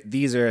 and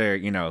these are,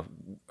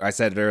 I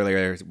said it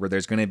earlier, where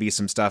there's going to be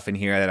some stuff in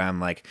here that I'm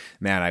like,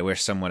 man, I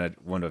wish someone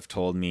would have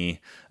told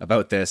me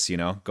about this,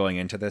 going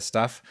into this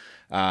stuff.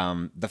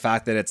 The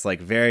fact that it's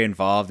very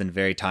involved and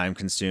very time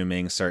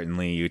consuming,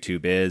 certainly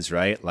YouTube is,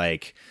 right?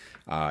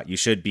 You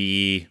should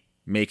be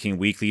making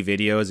weekly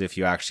videos if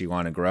you actually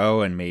want to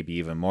grow, and maybe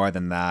even more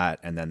than that.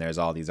 And then there's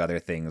all these other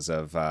things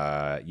of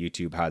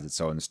YouTube has its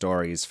own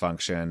stories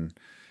function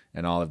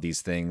and all of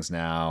these things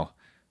now.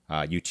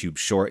 YouTube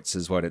Shorts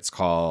is what it's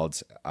called.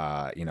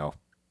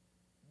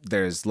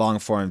 There's long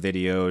form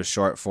videos,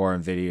 short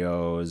form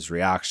videos,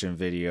 reaction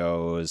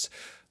videos.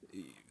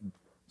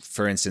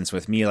 For instance,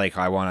 with me,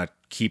 I want to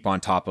keep on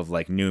top of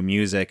new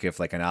music. If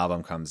an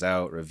album comes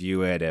out,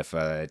 review it. If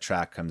a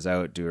track comes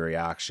out, do a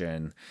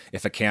reaction.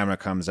 If a camera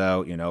comes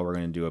out, we're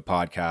going to do a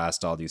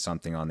podcast. I'll do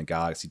something on the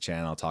Galaxy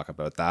channel, talk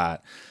about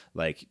that.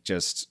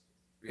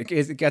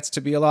 It gets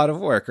to be a lot of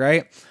work,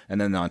 right?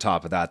 And then on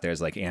top of that,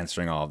 there's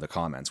answering all of the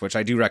comments, which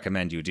I do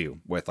recommend you do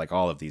with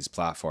all of these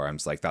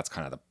platforms. That's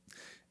kind of the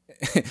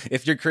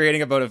if you're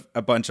creating about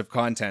a bunch of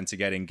content to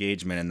get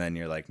engagement and then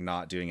you're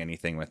not doing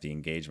anything with the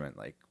engagement,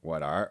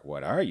 what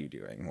are you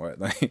doing?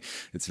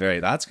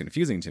 That's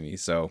confusing to me.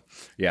 So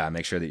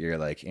make sure that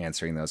you're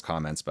answering those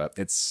comments, but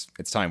it's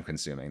time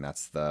consuming.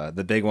 That's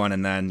the big one.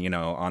 And then,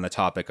 on the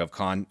topic of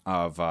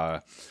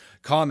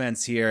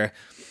comments here,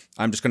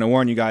 I'm just going to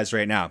warn you guys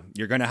right now.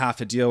 You're going to have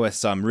to deal with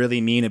some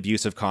really mean,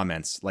 abusive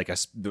comments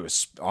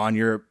on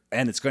your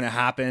end. It's going to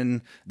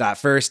happen that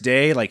first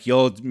day.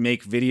 You'll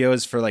make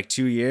videos for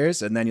 2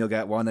 years, and then you'll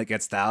get one that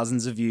gets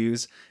thousands of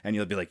views, and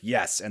you'll be like,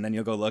 yes. And then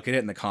you'll go look at it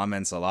in the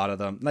comments. A lot of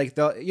them,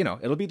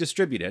 it'll be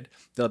distributed.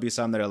 There'll be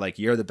some that are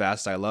you're the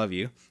best, I love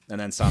you. And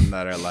then some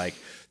that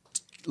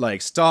are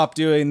stop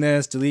doing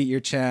this, delete your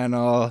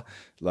channel,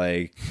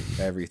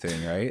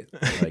 everything, right?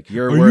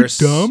 You're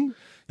worse. You dumb?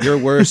 You're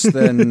worse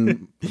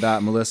than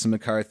that Melissa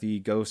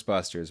McCarthy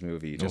Ghostbusters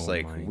movie. Just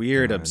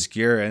weird,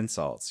 obscure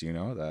insults,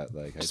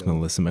 that just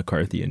Melissa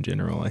McCarthy in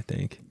general, I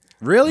think.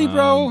 Really,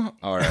 bro?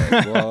 All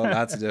right. Well,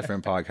 that's a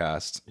different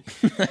podcast.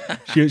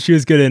 She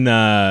was good in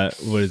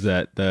what is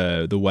that?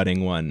 The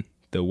wedding one.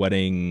 The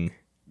wedding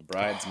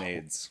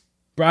Bridesmaids.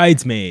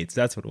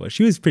 That's what it was.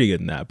 She was pretty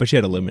good in that, but she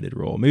had a limited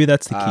role. Maybe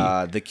that's the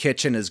key. The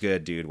Kitchen is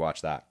good, dude.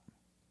 Watch that.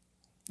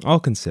 I'll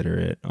consider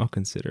it.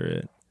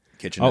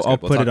 Kitchen is I'll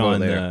good. put it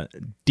on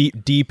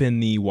deep in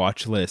the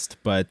watch list.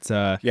 But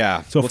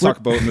yeah, so we'll talk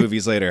about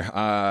movies later.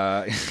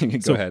 Go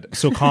ahead.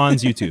 So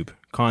Cons YouTube.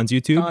 Cons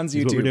YouTube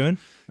is what we're doing?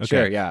 Okay.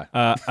 Sure, yeah.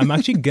 I'm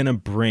actually going to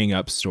bring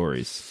up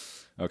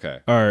stories. Okay.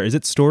 Or is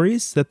it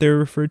stories that they're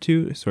referred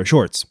to? Sorry,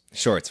 shorts.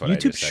 Shorts.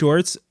 YouTube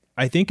Shorts,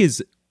 I think,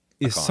 is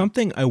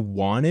something I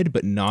wanted,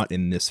 but not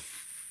in this,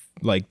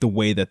 like the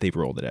way that they've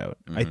rolled it out.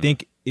 Mm-hmm. I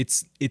think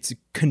it's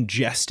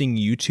congesting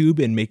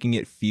YouTube and making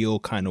it feel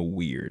kind of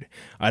weird.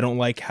 I don't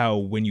like how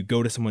when you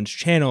go to someone's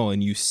channel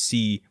and you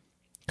see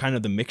kind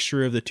of the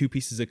mixture of the two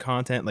pieces of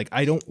content, like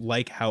I don't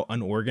like how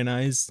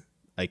unorganized,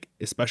 like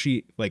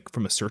especially like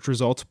from a search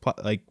results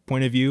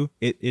point of view,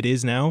 it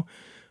is now.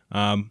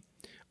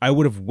 I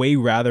would have way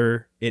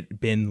rather it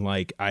been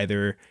like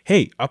either,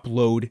 hey,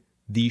 upload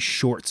the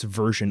shorts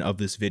version of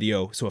this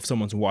video, so if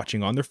someone's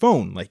watching on their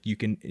phone, like you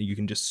can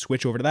just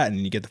switch over to that and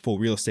you get the full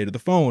real estate of the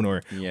phone,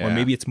 or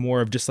maybe it's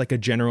more of just like a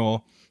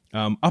general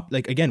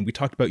like again, we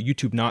talked about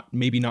YouTube not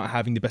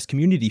having the best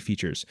community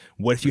features.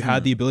 What if you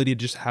had the ability to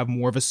just have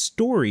more of a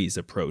stories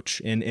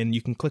approach, and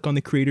you can click on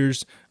the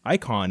creator's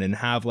icon and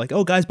have like,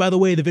 oh guys, by the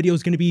way, the video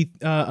is going to be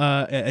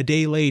a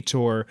day late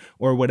or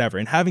whatever,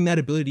 and having that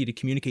ability to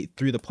communicate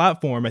through the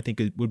platform, I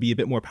think it would be a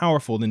bit more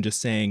powerful than just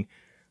saying,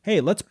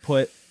 hey, let's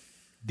put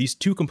these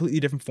two completely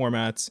different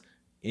formats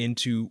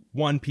into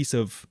one piece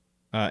of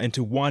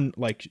into one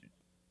like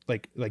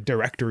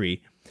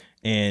directory,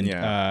 and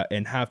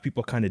have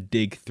people kind of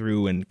dig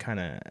through and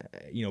kind of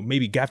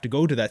maybe have to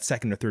go to that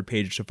second or third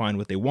page to find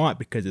what they want,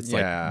 because it's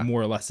like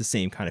more or less the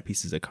same kind of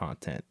pieces of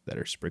content that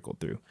are sprinkled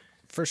through.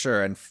 For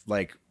sure. And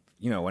like,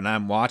 when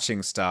I'm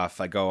watching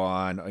stuff, I go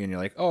on and you're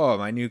like, oh,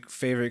 my new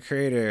favorite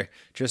creator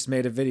just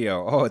made a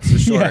video. Oh, it's a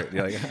short.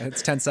 You're like,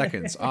 it's 10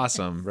 seconds.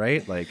 Awesome.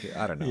 Right? Like,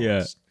 I don't know.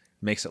 Yeah.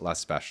 Makes it less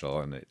special,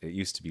 and it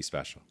used to be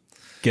special.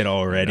 Get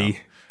all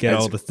ready. Get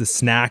all the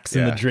snacks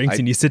and the drinks,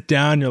 and you sit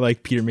down, you're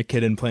like Peter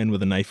McKinnon playing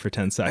with a knife for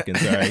 10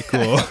 seconds. All right,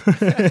 cool.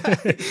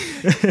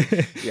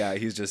 Yeah,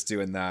 he's just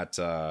doing that.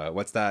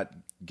 What's that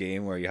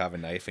game where you have a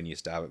knife and you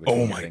stab it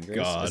between your fingers?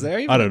 God. Is there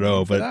even I don't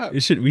know, but we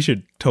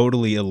should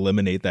totally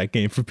eliminate that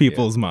game from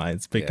people's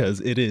minds, because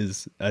it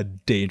is a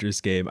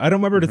dangerous game. I don't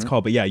remember what it's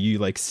called, but you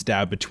like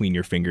stab between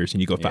your fingers and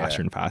you go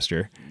faster and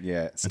faster.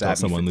 Yeah, until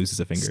someone loses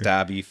a finger.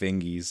 Stabby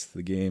fingies,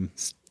 the game.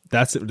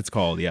 That's what it's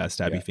called. Yeah,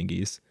 stabby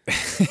fingies.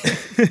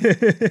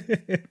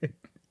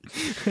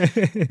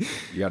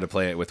 You got to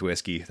play it with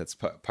whiskey. That's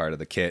part of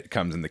the kit.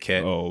 Comes in the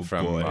kit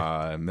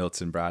from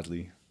Milton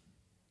Bradley.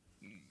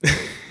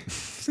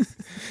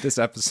 This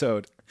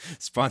episode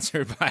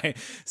sponsored by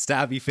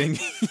Stabby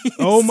Fingies.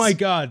 Oh my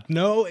God.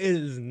 No, it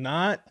is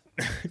not.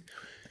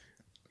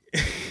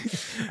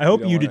 I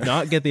hope you did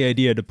not get the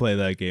idea to play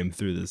that game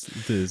through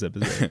this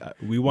episode.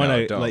 We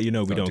want to let you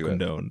know we don't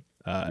condone.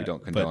 We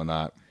don't condone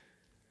that.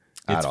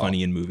 It's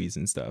funny in movies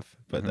and stuff,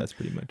 but that's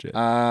pretty much it.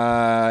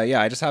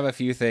 I just have a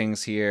few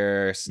things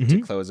here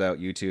to close out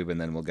YouTube,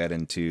 and then we'll get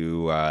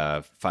into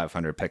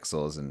 500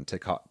 pixels and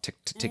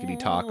tickety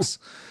talks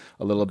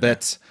a little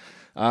bit.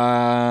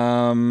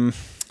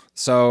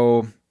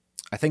 So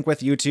I think with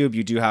YouTube,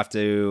 you do have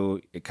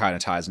to, it kind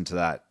of ties into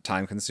that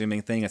time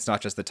consuming thing. It's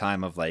not just the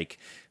time of like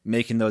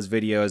making those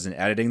videos and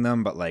editing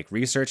them, but like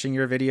researching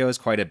your videos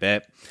quite a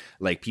bit.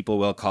 Like people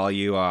will call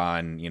you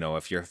on,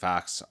 if your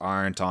facts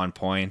aren't on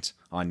point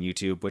on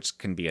YouTube, which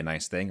can be a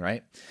nice thing,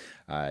 right?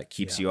 It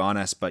keeps you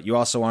honest, but you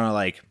also want to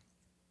like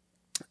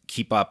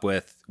keep up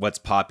with what's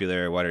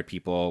popular, what are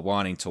people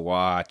wanting to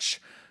watch,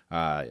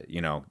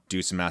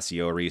 do some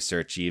SEO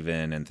research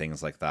even and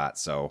things like that.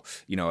 So,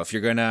 if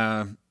you're going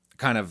to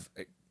kind of,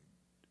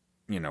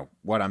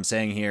 what I'm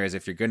saying here is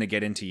if you're going to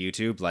get into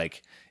YouTube,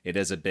 like it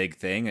is a big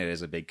thing. It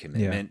is a big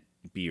commitment.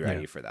 Be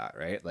ready for that,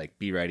 right? Like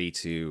be ready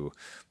to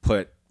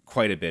put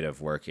quite a bit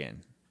of work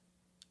in.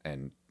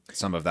 And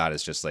some of that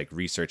is just like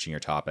researching your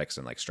topics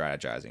and like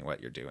strategizing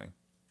what you're doing.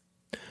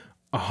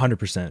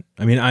 100%.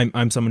 I mean,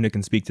 I'm someone who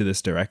can speak to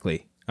this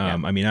directly.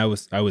 I mean, I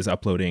was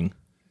uploading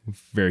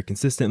very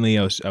consistently.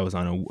 I was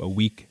on a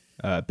week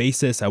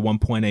basis. At one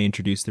point, I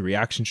introduced the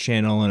reactions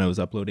channel, and I was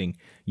uploading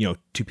 2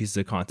 pieces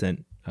of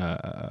content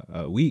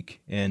a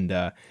week. And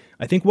I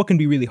think what can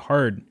be really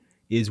hard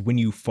is when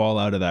you fall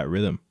out of that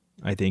rhythm.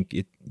 I think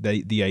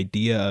the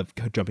idea of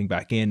jumping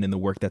back in and the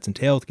work that's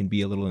entailed can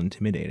be a little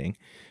intimidating.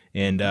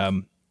 And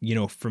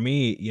for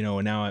me,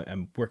 now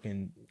I'm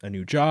working a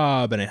new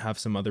job and I have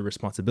some other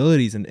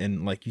responsibilities,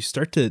 and like you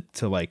start to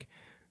like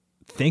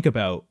think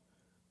about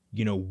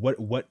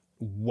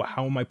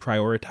how am I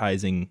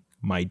prioritizing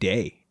my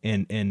day,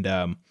 and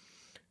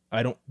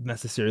I don't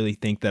necessarily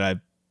think that I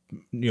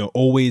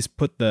always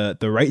put the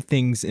right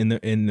things in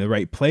the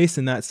right place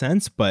in that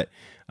sense, but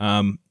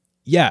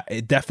yeah,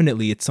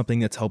 it's something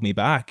that's held me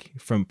back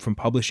from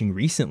publishing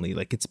recently.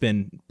 Like it's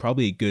been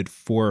probably a good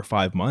 4 or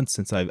 5 months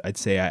since I'd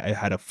say I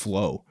had a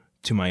flow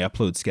to my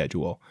upload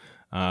schedule.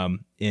 And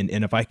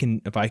if I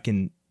can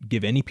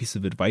give any piece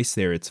of advice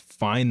there, it's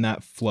find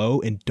that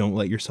flow and don't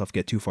let yourself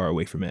get too far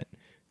away from it.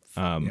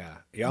 Yeah,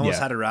 you almost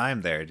had a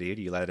rhyme there, dude.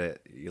 You let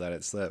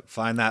it slip.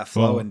 Find that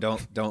flow and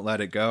don't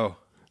let it go.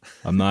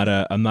 I'm not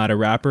a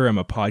rapper. I'm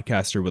a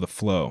podcaster with a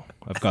flow.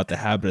 I've got the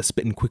habit of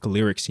spitting quick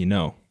lyrics.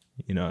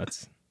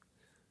 It's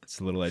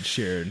a little Ed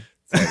Sheeran.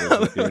 That's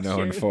what you're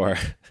known for.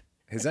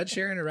 Is Ed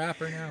Sheeran a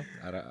rapper now?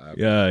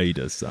 Yeah, he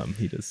does some.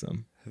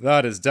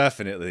 That is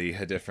definitely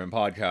a different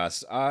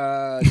podcast.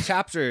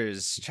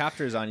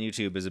 Chapters on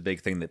YouTube is a big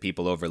thing that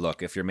people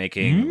overlook. If you're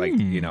making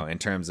in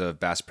terms of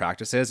best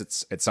practices,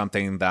 it's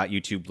something that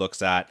YouTube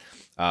looks at.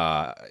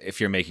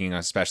 If you're making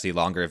especially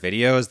longer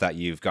videos, that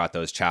you've got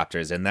those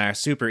chapters in there.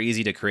 Super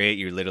easy to create.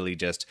 You literally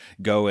just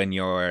go in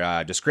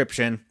your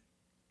description.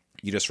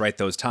 You just write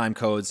those time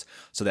codes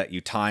so that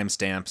you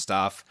timestamp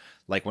stuff.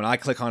 Like when I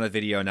click on a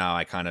video now,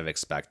 I kind of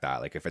expect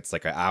that. Like if it's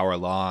like an hour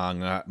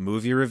long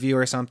movie review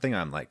or something,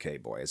 I'm like, hey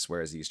boys,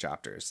 where's these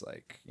chapters?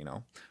 Like,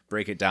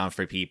 break it down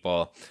for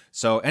people.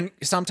 So, and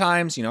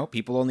sometimes,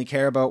 people only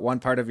care about one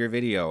part of your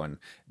video and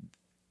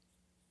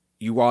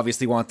you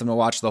obviously want them to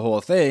watch the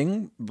whole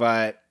thing,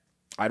 but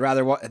I'd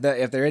rather,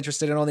 if they're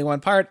interested in only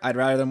one part, I'd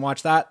rather them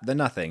watch that than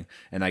nothing.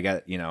 And I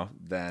get,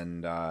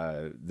 then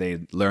they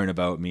learn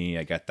about me.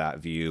 I get that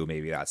view,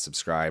 maybe that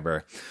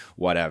subscriber,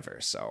 whatever.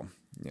 So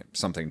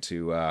something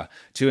to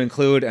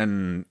include.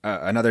 And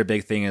another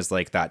big thing is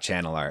like that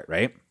channel art,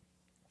 right?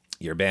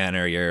 Your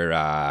banner, your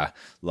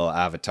little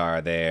avatar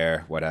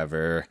there,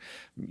 whatever.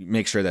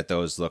 Make sure that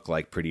those look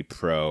like pretty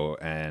pro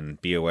and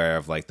be aware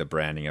of like the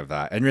branding of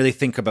that and really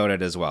think about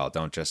it as well.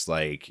 Don't just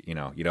like, you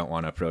don't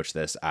want to approach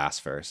this ass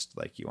first.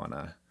 Like you want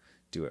to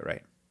do it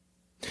right.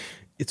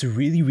 It's a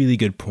really, really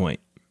good point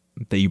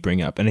that you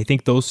bring up. And I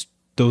think those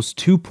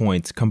 2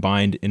 points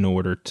combined in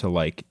order to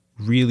like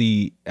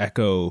really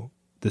echo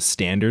the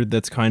standard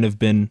that's kind of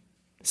been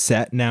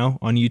set now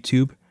on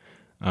YouTube.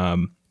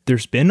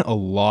 There's been a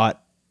lot.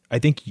 I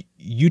think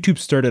YouTube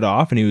started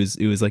off and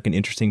it was like an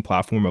interesting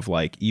platform of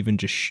like even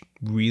just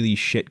really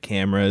shit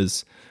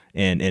cameras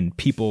and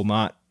people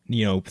not,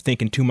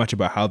 thinking too much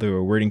about how they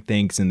were wording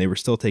things, and they were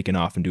still taking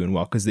off and doing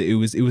well because it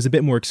was a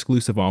bit more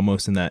exclusive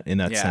almost in that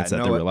sense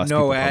that there were less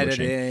people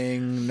publishing.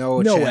 Editing,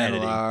 no channel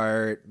editing,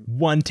 art,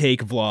 one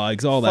take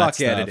vlogs, all that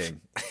stuff. Editing.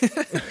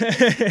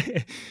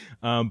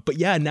 But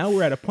yeah, now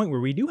we're at a point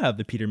where we do have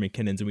the Peter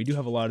McKinnons and we do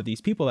have a lot of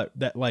these people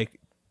that like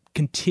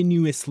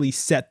continuously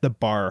set the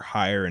bar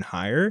higher and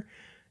higher.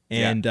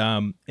 And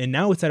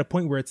now it's at a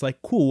point where it's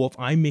like, cool, well, if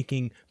I'm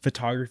making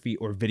photography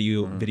or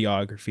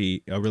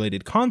videography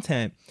related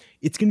content,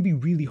 it's going to be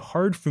really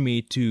hard for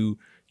me to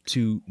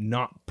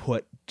not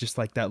put just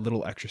like that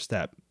little extra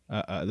step,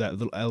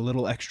 a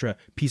little extra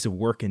piece of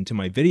work into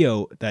my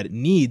video that it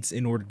needs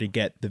in order to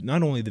get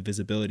not only the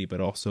visibility, but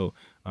also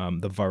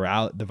the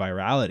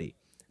virality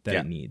that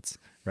it needs.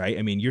 Right.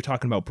 I mean, you're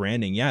talking about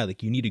branding. Yeah.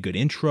 Like you need a good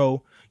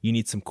intro. You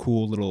need some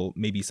cool little,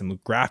 maybe some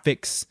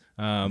graphics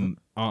on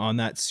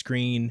that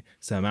screen,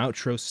 some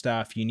outro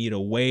stuff. You need a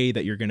way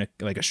that you're going to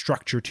like a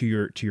structure to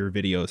your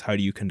videos. How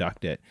do you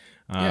conduct it?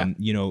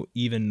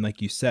 Even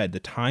like you said, the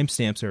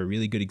timestamps are a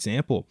really good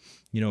example.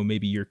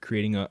 Maybe you're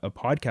creating a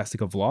podcast, like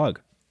a vlog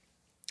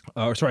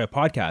a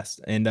podcast.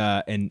 And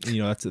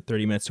that's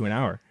 30 minutes to an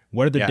hour.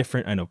 What are the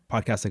different, I know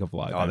podcasts like a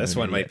vlog. Oh, this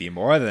one might be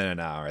more than an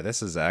hour.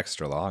 This is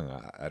extra long.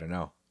 I don't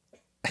know.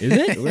 Is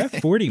it? We're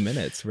at 40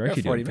 minutes. We're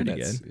actually doing pretty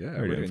good. Yeah,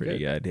 we're doing pretty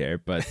good here.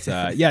 But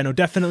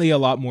definitely a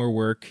lot more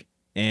work.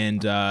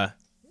 And it's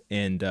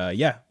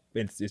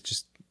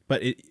just.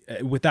 But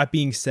with that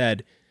being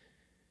said,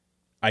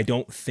 I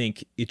don't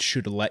think it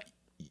should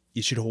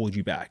hold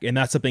you back. And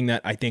that's something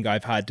that I think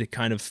I've had to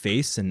kind of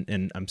face,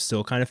 and I'm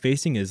still kind of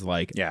facing is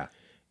like,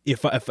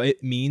 if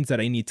it means that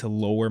I need to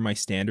lower my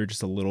standard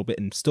just a little bit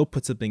and still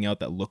put something out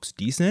that looks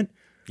decent,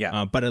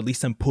 but at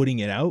least I'm putting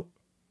it out.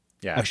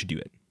 Yeah, I should do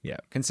it. Yeah,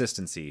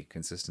 consistency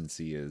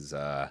is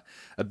a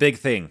big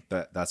thing.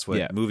 That's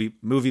what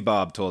Movie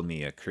Bob told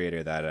me, a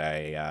creator that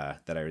I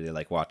really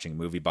like watching.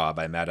 Movie Bob,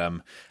 I met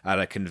him at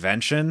a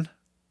convention.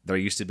 There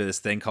used to be this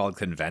thing called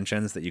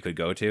conventions that you could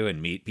go to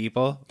and meet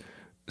people.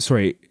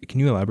 Sorry, can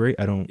you elaborate?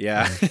 I don't.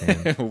 Yeah,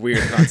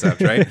 weird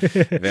concept, right?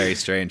 Very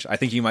strange. I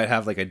think you might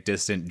have like a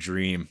distant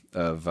dream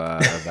of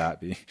that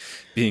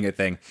being a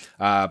thing.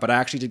 But I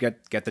actually did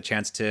get the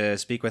chance to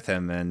speak with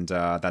him, and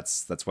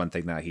that's one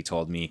thing that he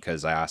told me,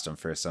 because I asked him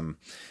for some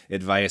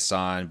advice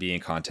on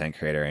being a content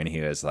creator, and he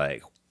was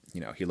like,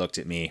 he looked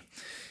at me.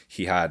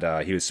 He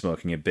was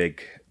smoking a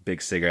big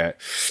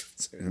cigarette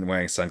and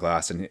wearing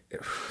sunglasses, and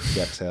he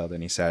exhaled,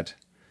 and he said,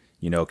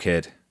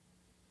 "Kid,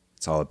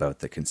 it's all about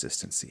the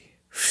consistency."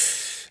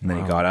 And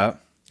then he got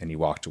up and he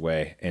walked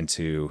away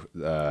into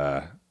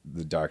the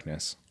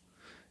darkness.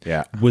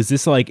 Yeah. Was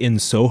this like in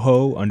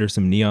Soho under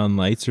some neon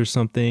lights or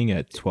something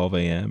at 12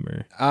 a.m.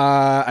 or?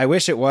 I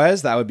wish it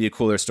was. That would be a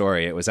cooler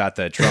story. It was at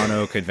the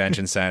Toronto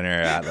Convention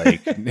Center at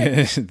like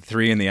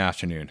 3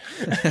 p.m.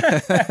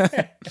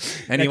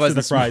 And he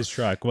wasn't the prize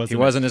truck, wasn't he?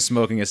 Wasn't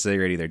smoking a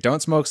cigarette either.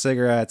 Don't smoke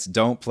cigarettes.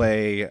 Don't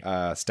play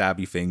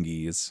stabby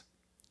fingies.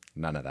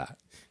 None of that.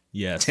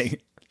 Yes.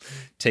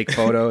 Take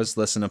photos.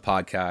 Listen to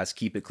podcasts.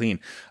 Keep it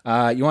clean.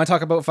 You want to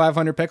talk about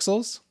 500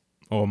 pixels?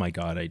 Oh my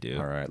God, I do.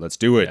 All right, let's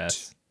do it.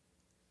 Yes.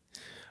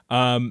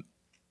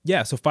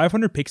 Yeah, so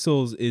 500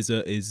 pixels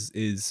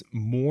is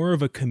more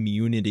of a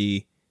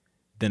community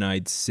than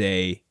I'd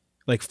say,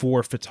 like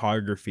for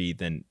photography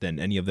than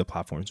any of the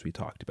platforms we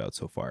talked about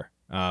so far.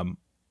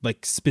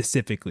 Like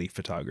specifically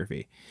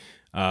photography.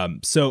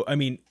 So I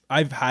mean,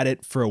 I've had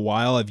it for a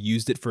while. I've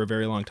used it for a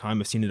very long time.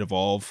 I've seen it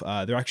evolve.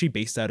 They're actually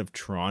based out of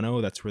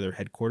Toronto. That's where they're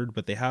headquartered,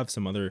 but they have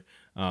some other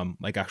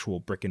like actual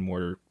brick and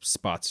mortar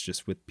spots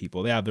just with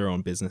people. They have their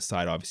own business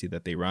side, obviously,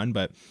 that they run,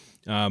 but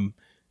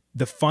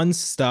the fun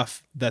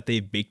stuff that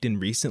they've baked in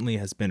recently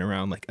has been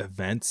around like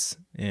events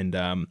and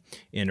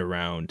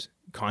around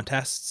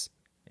contests.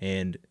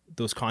 And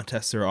those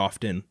contests are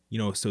often,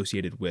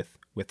 associated with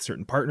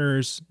certain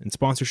partners and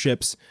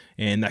sponsorships.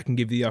 And that can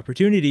give you the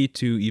opportunity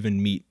to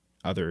even meet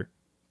other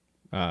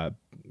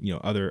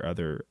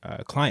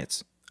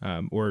clients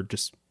or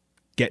just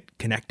get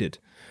connected.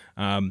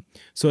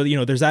 So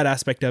there's that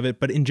aspect of it,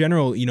 but in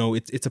general,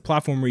 it's a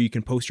platform where you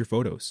can post your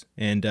photos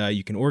and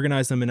you can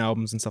organize them in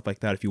albums and stuff like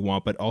that if you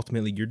want, but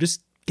ultimately you're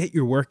just get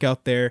your work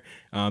out there.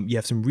 You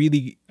have some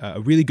really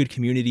good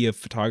community of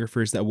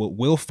photographers that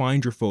will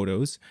find your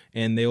photos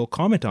and they'll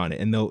comment on it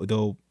and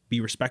they'll be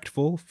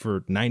respectful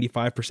for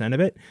 95% of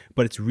it,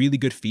 but it's really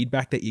good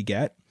feedback that you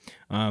get.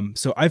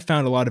 So I've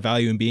found a lot of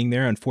value in being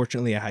there.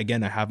 Unfortunately, I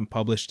haven't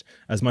published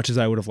as much as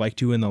I would have liked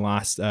to in the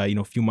last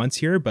few months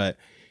here, but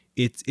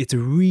it's a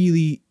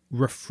really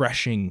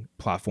refreshing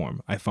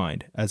platform, I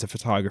find, as a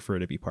photographer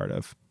to be part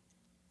of.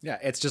 Yeah,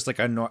 it's just like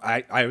I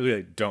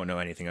really don't know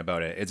anything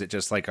about it. Is it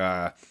just like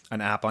an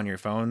app on your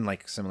phone,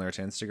 like similar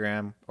to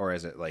Instagram, or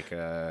is it like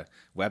a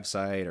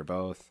website or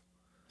both?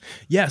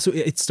 Yeah, so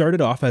it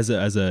started off as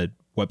a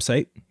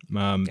website.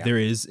 There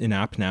is an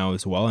app now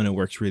as well, and it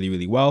works really,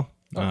 really well.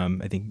 Okay.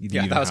 I think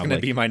that was going to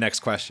be my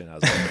next question. I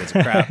was like, but it's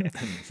crap.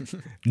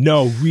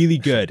 No, really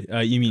good.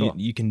 Cool.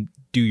 You can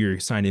do your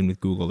sign in with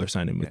Google or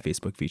sign in with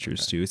Facebook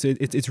features too. So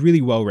it's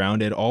really well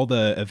rounded. All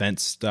the event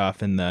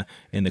stuff and the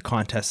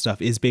contest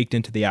stuff is baked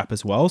into the app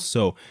as well.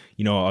 So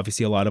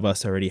obviously a lot of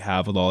us already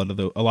have a lot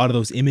of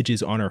those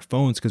images on our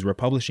phones because we're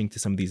publishing to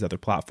some of these other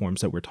platforms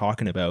that we're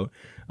talking about.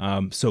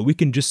 So we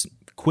can just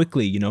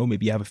quickly,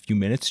 maybe you have a few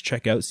minutes,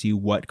 check out, see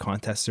what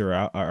contests are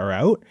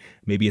out.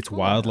 Maybe it's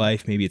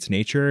wildlife, maybe it's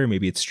nature,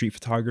 maybe it's street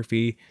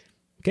photography.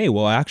 Okay,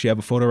 well, I actually have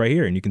a photo right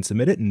here, and you can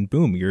submit it, and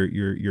boom, you're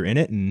in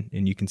it,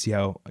 and you can see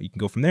how you can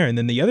go from there. And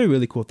then the other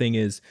really cool thing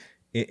is,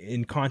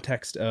 in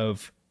context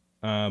of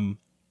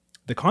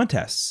the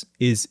contests,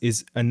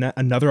 is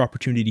another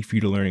opportunity for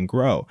you to learn and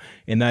grow.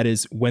 And that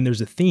is when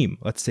there's a theme.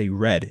 Let's say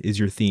red is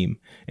your theme,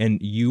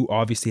 and you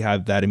obviously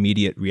have that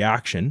immediate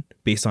reaction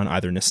based on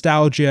either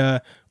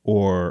nostalgia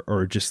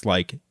or just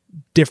like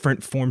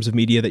different forms of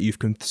media that you've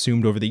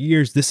consumed over the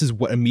years. This is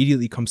what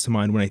immediately comes to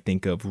mind when I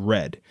think of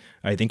red.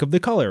 I think of the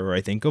color, or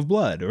I think of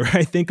blood, or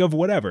I think of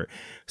whatever.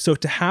 So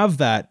to have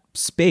that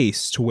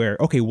space to where,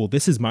 okay, well,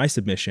 this is my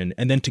submission,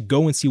 and then to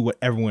go and see what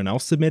everyone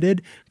else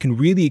submitted can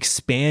really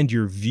expand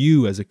your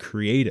view as a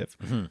creative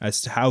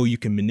as to how you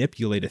can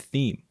manipulate a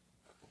theme.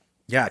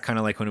 Yeah, kind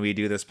of like when we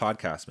do this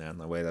podcast, man,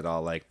 the way that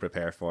I'll like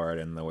prepare for it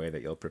and the way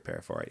that you'll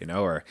prepare for it,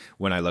 or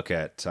when I look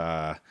at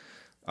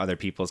other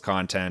people's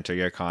content or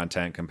your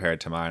content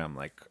compared to mine, I'm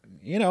like,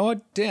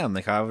 damn,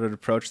 like I would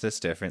approach this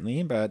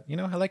differently, but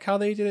I like how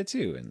they did it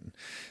too. And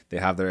they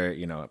have their,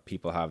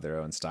 people have their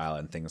own style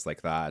and things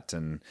like that.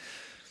 And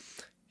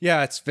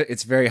yeah,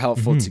 it's very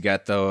helpful to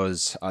get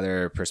those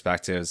other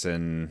perspectives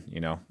and,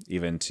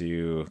 even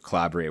to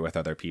collaborate with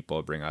other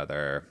people, bring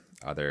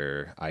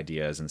other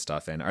ideas and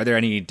stuff in. Are there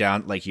any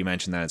like you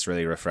mentioned that it's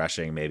really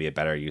refreshing, maybe a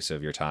better use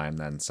of your time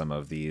than some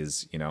of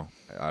these,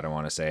 I don't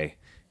want to say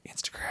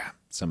Instagram,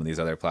 some of these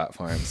other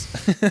platforms,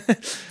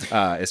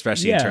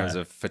 especially in terms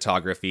of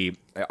photography.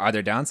 Are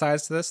there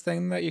downsides to this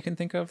thing that you can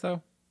think of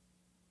though?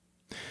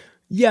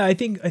 Yeah, I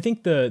think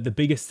the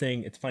biggest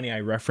thing, it's funny, I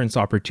reference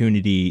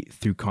opportunity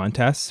through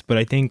contests, but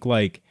I think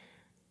like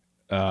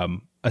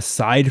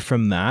aside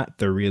from that,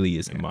 there really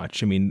isn't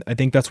much. I mean, I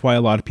think that's why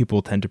a lot of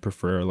people tend to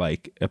prefer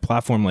like a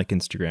platform like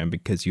Instagram,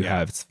 because you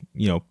have,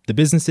 the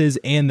businesses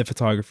and the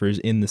photographers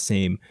in the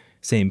same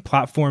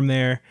platform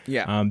there.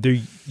 Yeah.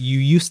 You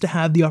used to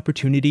have the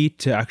opportunity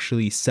to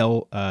actually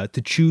sell,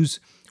 to choose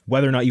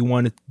whether or not you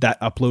wanted that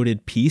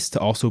uploaded piece to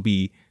also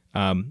be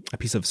a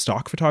piece of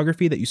stock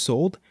photography that you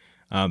sold.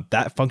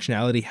 That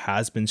functionality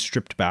has been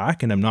stripped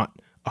back, and I'm not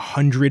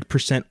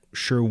 100%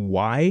 sure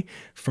why.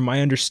 From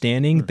my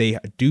understanding, they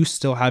do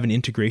still have an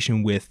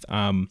integration with,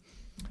 I'm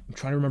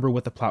trying to remember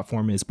what the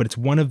platform is, but it's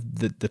one of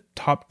the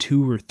top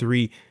 2 or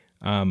 3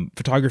 stock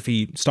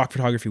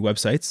photography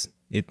websites.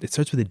 It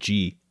starts with a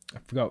G. I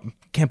forgot.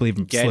 Can't believe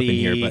I'm slipping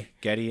here, but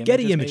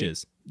Getty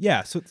Images.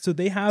 Yeah, so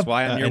they have. That's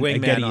why I'm your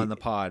wingman on the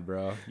pod,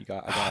 bro. I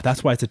got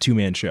that's why it's a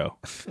 2-man show.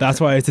 That's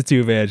why it's a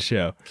 2-man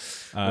show.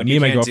 Me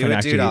and my girlfriend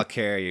actually. Dude, I'll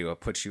carry you. I'll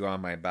put you on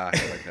my back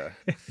like a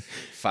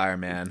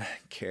fireman.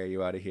 Carry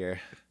you out of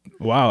here.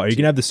 Wow, are you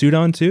gonna have the suit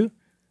on too?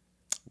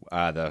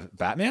 The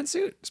Batman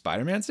suit,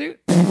 Spider-Man suit.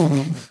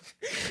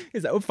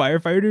 Is that what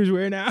firefighters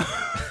wear now?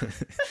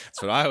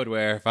 That's what I would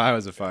wear if I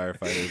was a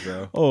firefighter,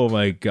 bro. Oh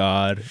my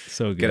god,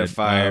 so good. Get a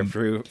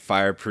fireproof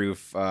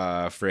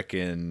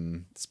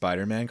frickin'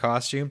 Spider-Man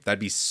costume. That'd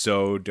be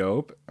so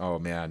dope. Oh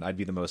man, I'd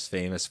be the most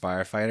famous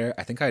firefighter.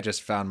 I think I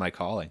just found my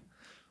calling.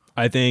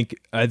 I think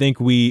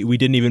we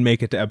didn't even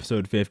make it to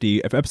episode 50.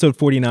 If episode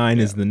 49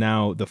 is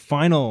the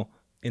final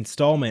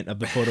installment of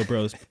the Photo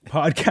Bros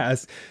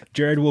podcast,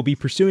 Jared will be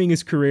pursuing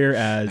his career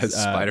as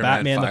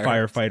Batman the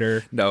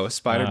firefighter. No,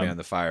 Spider-Man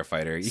the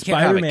firefighter. You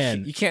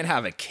can't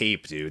have a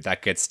cape, dude,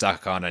 that gets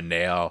stuck on a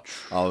nail.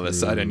 All of a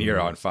sudden,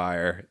 you're on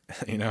fire.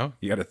 You know,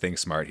 you got to think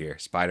smart here.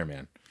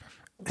 Spider-Man.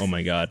 Oh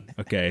my god.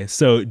 Okay,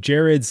 so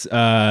Jared's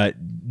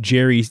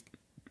Jerry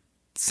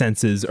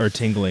senses are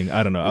tingling.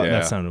 I don't know.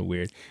 That sounded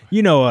weird.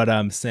 You know what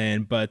I'm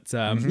saying? But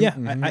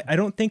I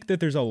don't think that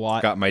there's a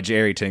lot. Got my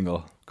Jerry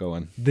tingle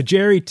going. The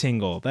Jerry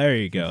tingle. There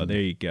you go.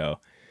 There you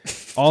go.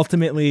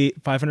 Ultimately,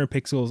 500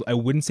 pixels. I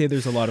wouldn't say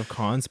there's a lot of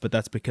cons, but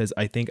that's because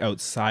I think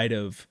outside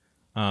of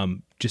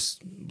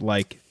just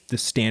like the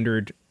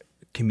standard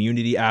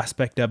community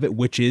aspect of it,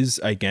 which is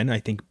again, I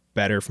think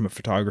better from a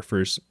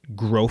photographer's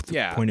growth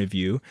point of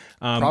view.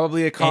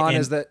 Probably a con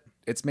is that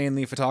it's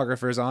mainly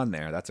photographers on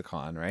there. That's a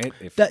con, right?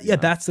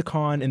 That's the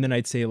con. And then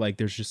I'd say like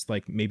there's just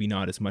like maybe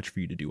not as much for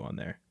you to do on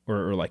there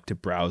or like to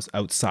browse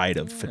outside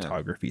of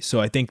photography.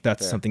 So I think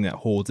that's something that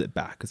holds it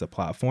back as a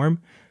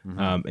platform.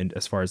 And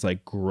as far as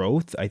like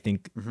growth, I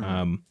think,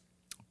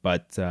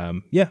 but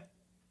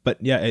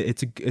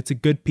it's a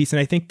good piece. And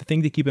I think the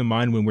thing to keep in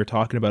mind when we're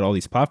talking about all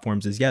these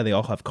platforms is, they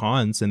all have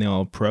cons and they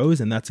all have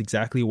pros. And that's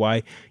exactly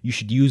why you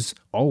should use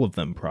all of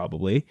them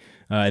probably.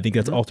 I think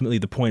that's ultimately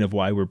the point of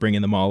why we're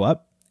bringing them all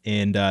up.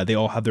 And they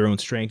all have their own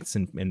strengths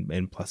and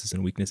pluses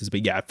and weaknesses.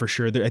 But yeah, for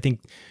sure, I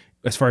think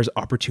as far as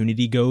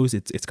opportunity goes,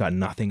 it's got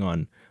nothing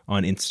on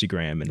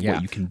Instagram and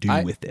what you can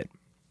do with it.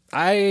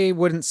 I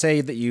wouldn't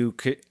say that you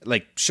could,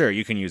 like, sure,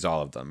 you can use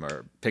all of them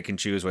or pick and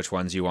choose which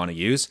ones you want to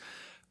use.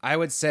 I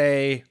would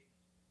say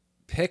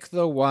pick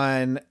the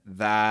one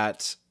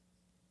that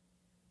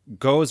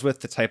goes with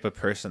the type of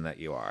person that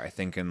you are. I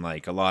think in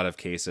like a lot of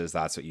cases,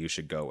 that's what you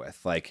should go with.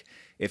 Like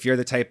if you're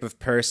the type of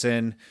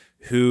person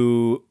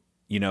who,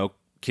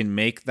 can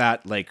make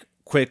that like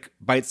quick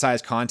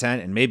bite-sized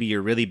content and maybe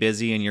you're really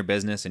busy in your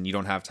business and you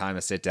don't have time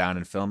to sit down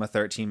and film a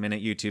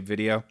 13-minute YouTube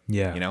video,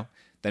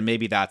 then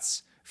maybe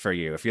that's for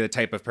you. If you're the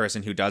type of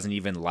person who doesn't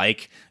even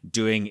like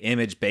doing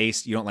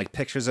image-based, you don't like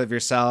pictures of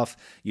yourself,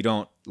 you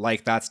don't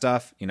like that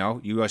stuff,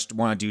 you just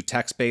want to do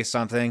text-based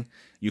something,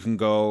 you can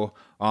go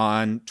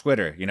on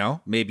Twitter,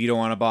 maybe you don't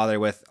want to bother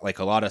with like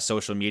a lot of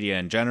social media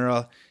in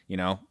general,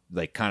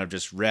 like kind of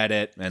just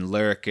Reddit and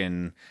lurk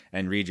and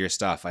read your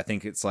stuff. I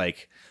think it's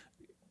like,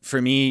 for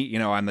me,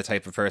 I'm the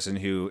type of person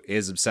who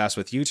is obsessed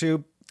with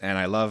YouTube and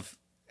I love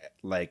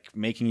like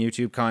making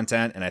YouTube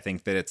content. And I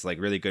think that it's like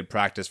really good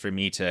practice for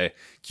me to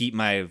keep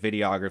my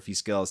videography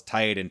skills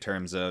tight in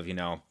terms of,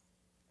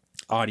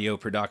 audio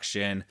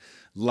production,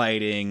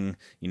 lighting,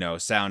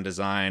 sound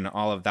design,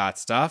 all of that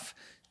stuff.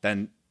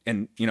 And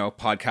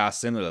podcasts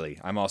similarly.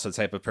 I'm also the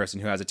type of person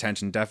who has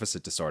attention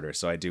deficit disorder,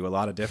 so I do a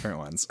lot of different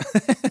ones.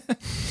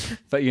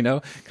 But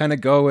kind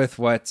of go with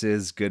what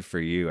is good for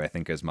you, I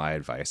think is my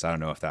advice. I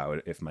don't know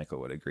if Michael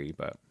would agree,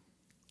 but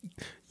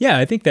yeah,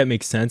 I think that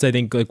makes sense. I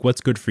think like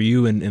what's good for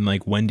you and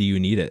like when do you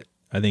need it?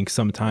 I think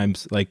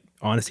sometimes, like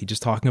honestly,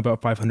 just talking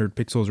about 500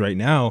 pixels right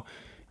now,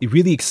 it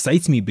really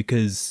excites me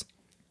because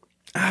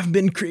I haven't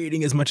been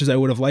creating as much as I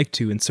would have liked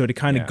to. And so to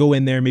kind of go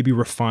in there, maybe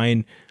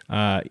refine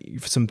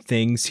some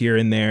things here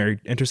and there,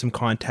 enter some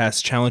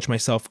contests, challenge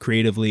myself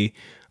creatively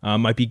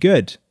might be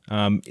good.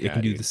 I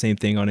can do the same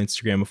thing on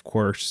Instagram, of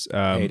course,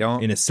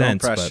 in a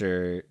sense.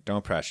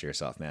 Don't pressure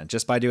yourself, man.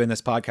 Just by doing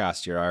this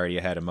podcast, you're already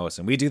ahead of most.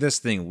 And we do this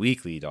thing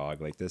weekly,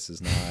 dog. Like this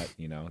is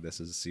not, this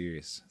is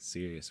serious.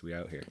 We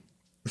out here.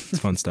 It's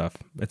fun stuff.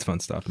 It's fun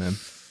stuff, man.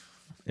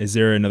 Is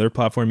there another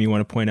platform you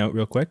want to point out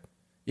real quick?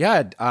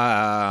 Yeah.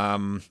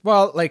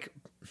 Well, like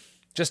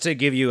just to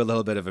give you a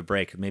little bit of a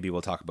break, maybe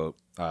we'll talk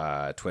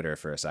about Twitter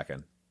for a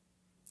second,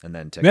 and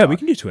then TikTok. Yeah, we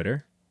can do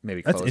Twitter.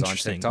 Maybe that's close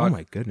interesting. On TikTok. Oh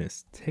my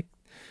goodness,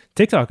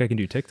 TikTok. I can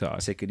do TikTok.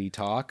 Tickety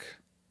talk.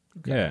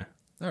 Okay. Yeah.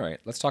 All right.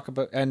 Let's talk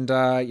about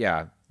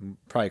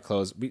probably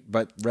close.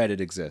 But Reddit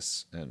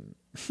exists and.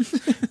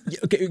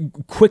 Okay,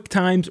 quick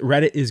times.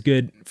 Reddit is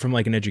good from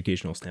like an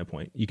educational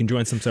standpoint. You can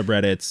join some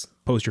subreddits,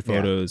 post your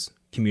photos,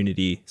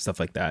 community stuff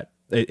like that.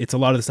 It's a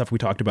lot of the stuff we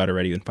talked about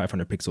already in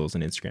 500 pixels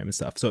and Instagram and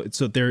stuff. So it's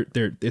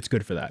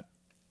good for that.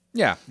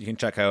 Yeah, you can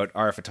check out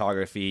our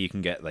photography. You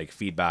can get like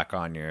feedback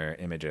on your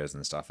images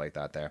and stuff like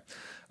that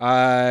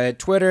there.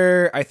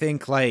 Twitter, I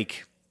think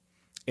like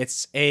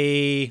it's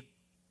a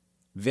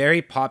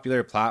very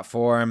popular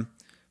platform,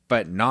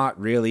 but not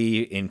really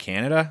in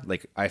Canada.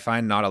 Like I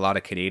find not a lot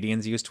of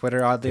Canadians use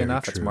Twitter, oddly Very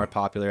enough. true. It's more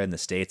popular in the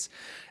States.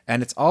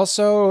 And it's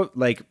also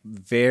like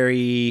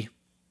it's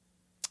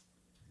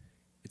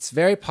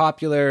very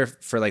popular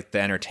for like the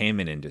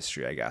entertainment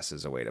industry, I guess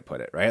is a way to put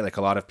it, right? Like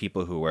a lot of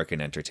people who work in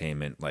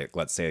entertainment, like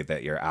let's say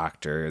that you're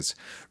actors,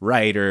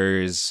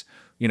 writers,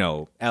 you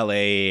know,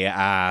 LA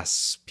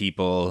ass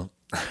people.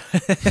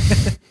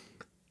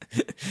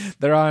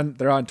 they're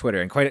on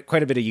Twitter, and quite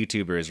a bit of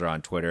YouTubers are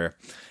on Twitter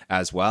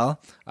as well.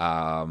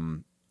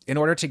 In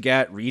order to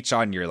get reach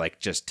on your like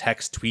just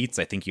text tweets,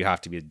 I think you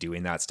have to be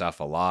doing that stuff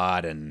a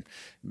lot and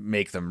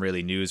make them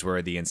really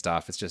newsworthy and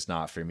stuff. It's just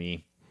not for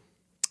me.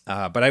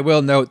 But I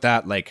will note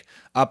that like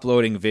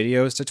uploading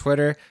videos to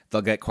Twitter,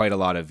 they'll get quite a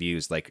lot of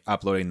views, like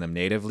uploading them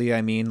natively.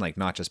 I mean, like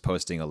not just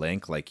posting a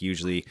link, like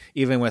usually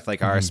even with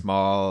like our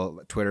small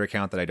Twitter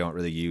account that I don't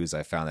really use,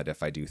 I found that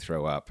if I do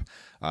throw up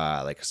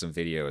like some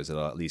videos,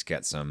 it'll at least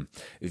get some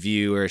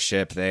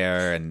viewership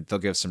there and they'll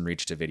give some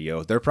reach to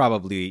video. They'll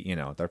probably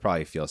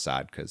feel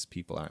sad because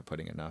people aren't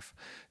putting enough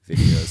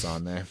videos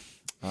on there.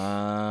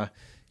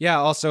 Yeah,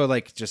 also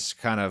like just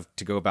kind of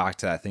to go back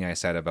to that thing I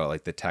said about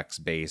like the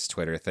text-based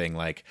Twitter thing,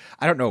 like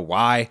I don't know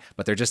why,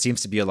 but there just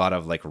seems to be a lot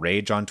of like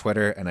rage on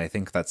Twitter, and I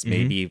think that's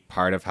maybe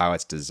part of how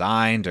it's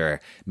designed,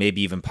 or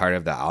maybe even part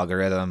of the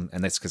algorithm.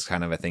 And that's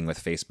kind of a thing with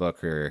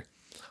Facebook or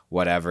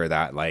whatever,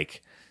 that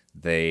like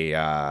they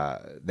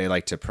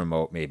like to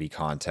promote maybe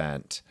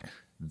content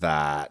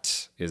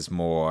that is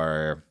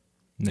more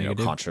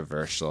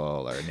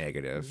controversial or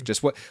negative.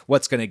 Just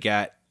what's going to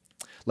get.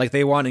 Like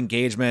they want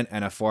engagement,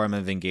 and a form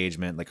of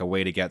engagement, like a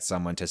way to get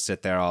someone to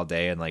sit there all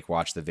day and like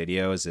watch the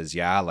videos is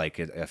like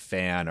a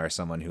fan or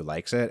someone who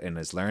likes it and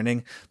is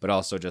learning, but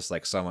also just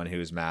like someone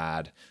who's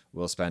mad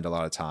will spend a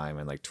lot of time,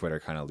 and like Twitter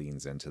kind of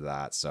leans into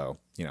that. So,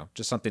 you know,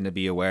 just something to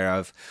be aware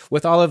of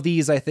with all of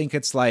these. I think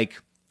it's like,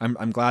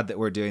 I'm glad that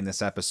we're doing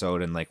this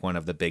episode, and like one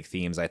of the big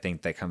themes I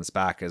think that comes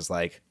back is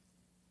like,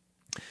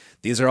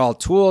 these are all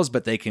tools,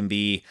 but they can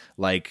be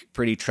like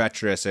pretty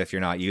treacherous if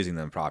you're not using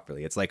them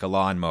properly. It's like a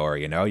lawnmower,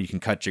 you know, you can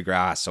cut your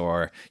grass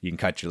or you can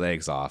cut your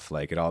legs off.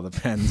 Like it all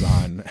depends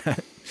on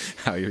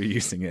how you're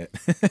using it.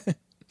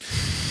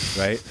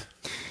 Right?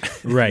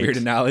 Right. Weird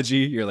analogy.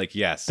 You're like,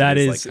 yes, that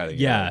is like cutting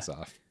your legs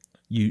off.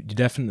 You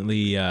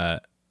definitely,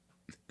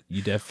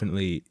 you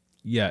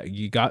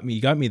got me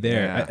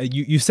there. Yeah.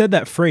 You said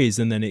that phrase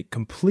and then it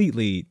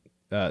completely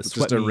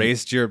just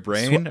erased your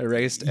brain,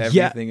 erased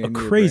everything in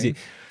your crazy.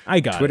 brain. I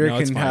got Twitter it.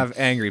 No, can have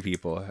angry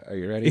people. Are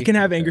you ready? It can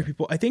have angry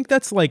people. I think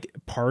that's like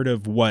part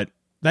of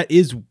that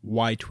is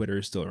why Twitter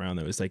is still around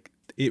though. It's like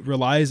it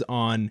relies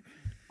on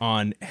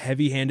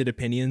heavy-handed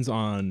opinions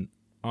on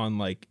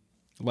like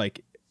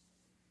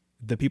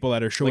the people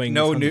that are showing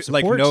no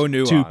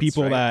nuance to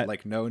people, right? That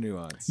like no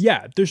nuance.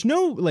 Yeah, there's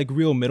no like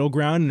real middle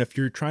ground, and if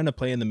you're trying to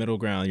play in the middle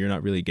ground, you're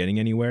not really getting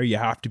anywhere. You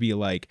have to be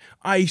like,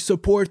 I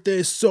support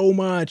this so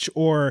much,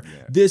 or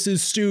this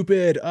is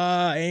stupid,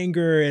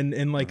 anger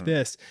and like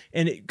this,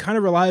 and it kind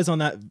of relies on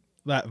that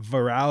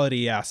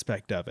virality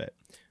aspect of it,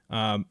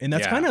 and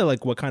that's kind of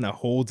like what kind of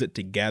holds it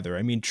together.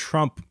 I mean,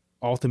 Trump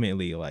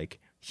ultimately, like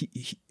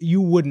you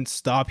wouldn't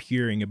stop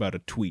hearing about a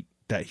tweet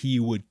that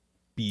he would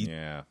be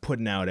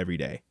putting out every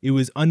day. It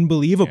was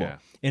unbelievable.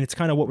 And it's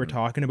kind of what we're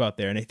talking about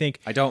there. And I think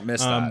I don't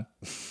miss that.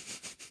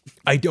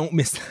 I don't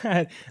miss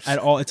that at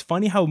all. It's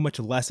funny how much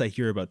less I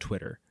hear about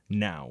Twitter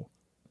now.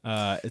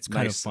 It's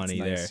kind of funny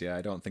nice. there. Yeah,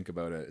 I don't think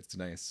about it. It's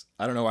nice.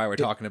 I don't know why we're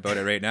talking about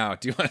it right now.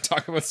 Do you want to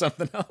talk about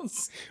something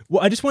else?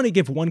 Well, I just want to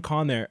give one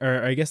con there,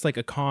 or I guess like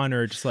a con,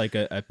 or just like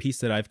a piece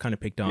that I've kind of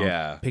picked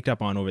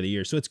up on over the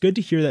years. So it's good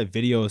to hear that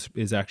video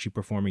is actually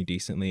performing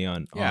decently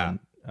on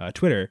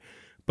Twitter.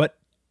 But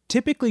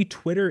typically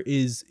Twitter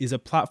is a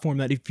platform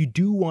that if you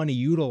do want to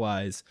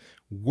utilize,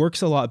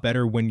 works a lot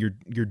better when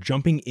you're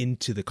jumping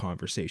into the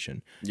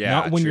conversation,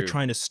 not when you're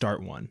trying to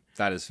start one.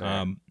 That is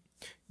fair.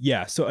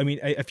 Yeah. So, I mean,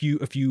 if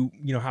you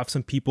have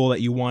some people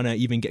that you want to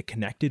even get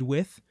connected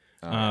with,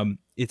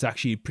 it's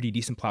actually a pretty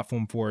decent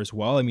platform for as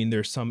well. I mean,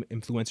 there's some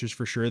influencers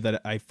for sure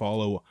that I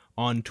follow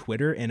on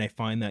Twitter, and I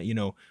find that,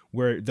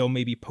 where they'll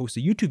maybe post a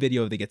YouTube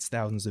video that gets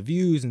thousands of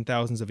views and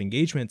thousands of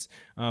engagements.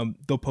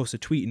 They'll post a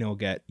tweet and it'll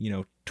get,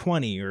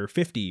 20 or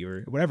 50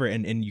 or whatever.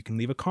 And you can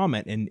leave a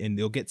comment and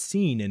they'll get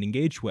seen and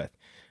engaged with.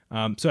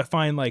 So I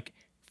find like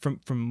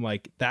from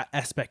like that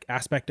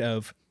aspect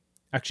of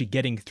actually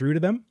getting through to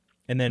them,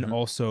 and then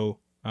also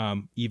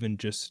even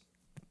just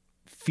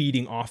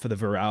feeding off of the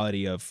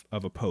virality of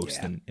a post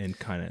and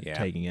kind of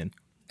tagging in.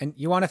 And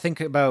you want to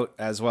think about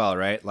as well,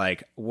 right?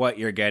 Like what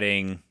you're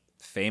getting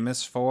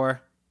famous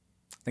for.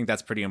 I think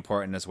that's pretty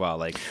important as well.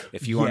 Like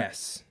if you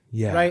want,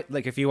 right?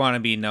 Like if you want to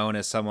be known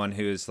as someone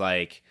who's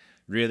like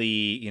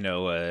really,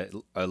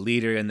 a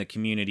leader in the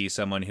community,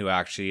 someone who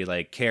actually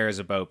like cares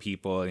about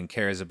people and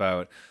cares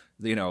about,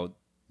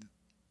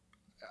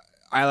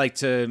 I like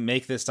to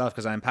make this stuff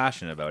because I'm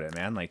passionate about it,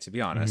 man. Like, to be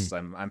honest,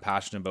 I'm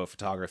passionate about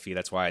photography.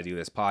 That's why I do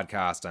this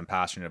podcast. I'm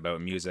passionate about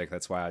music.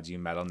 That's why I do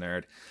Metal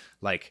Nerd.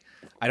 Like,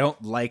 I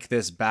don't like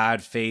this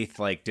bad faith,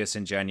 like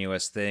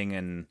disingenuous thing.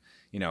 And,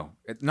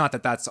 not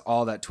that that's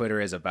all that Twitter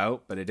is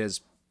about, but it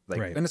is like,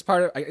 right. and it's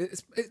part of,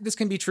 this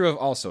can be true of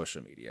all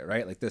social media,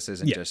 right? Like this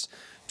isn't just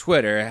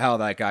Twitter. Hell,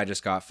 that guy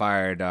just got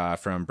fired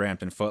from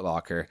Brampton Foot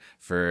Locker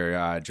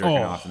for jerking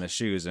off in the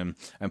shoes and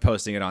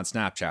posting it on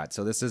Snapchat.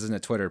 So this isn't a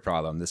Twitter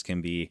problem. This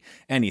can be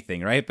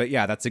anything, right? But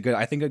yeah, that's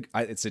I think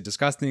it's a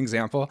disgusting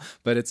example,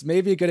 but it's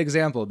maybe a good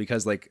example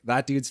because like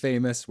that dude's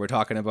famous. We're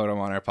talking about him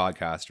on our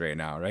podcast right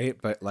now, right?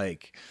 But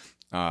like,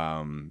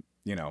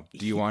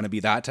 do you want to be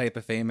that type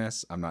of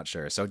famous? I'm not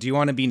sure. So do you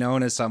want to be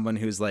known as someone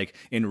who's like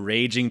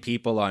enraging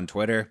people on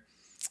Twitter?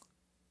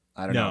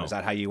 I don't know. Is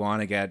that how you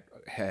want to get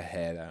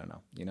ahead? I don't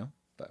know,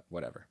 but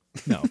whatever.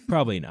 No,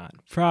 probably not.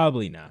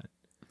 Probably not.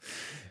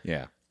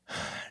 Yeah.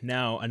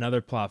 Now,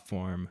 another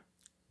platform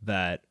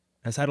that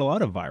has had a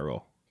lot of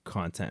viral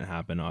content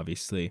happen,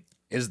 obviously,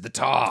 is the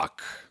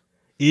talk.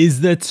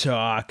 The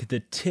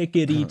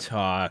tickety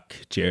talk,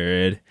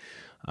 Jared.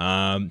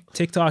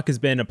 TikTok has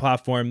been a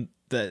platform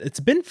that's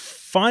been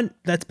fun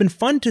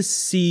to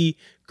see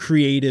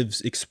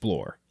creatives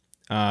explore,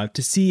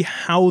 to see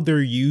how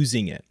they're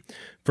using it.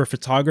 For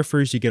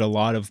photographers, you get a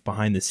lot of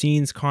behind the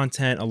scenes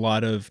content, a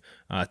lot of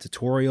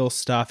tutorial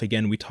stuff.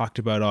 Again, we talked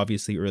about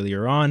obviously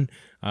earlier on,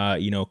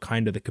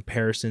 kind of the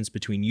comparisons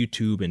between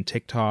YouTube and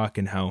TikTok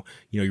and how,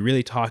 you're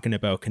really talking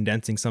about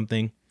condensing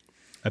something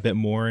a bit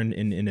more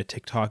in a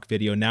TikTok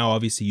video. Now,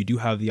 obviously, you do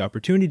have the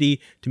opportunity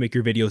to make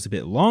your videos a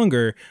bit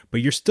longer,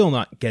 but you're still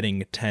not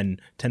getting a 10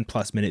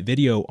 plus minute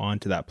video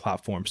onto that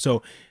platform.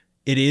 So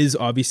it is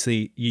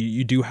obviously,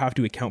 you do have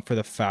to account for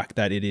the fact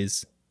that it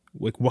is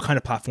like, what kind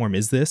of platform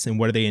is this and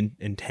what are they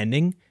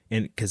intending?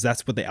 And because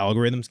that's what the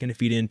algorithm's going to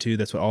feed into.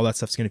 That's what all that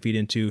stuff's going to feed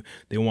into.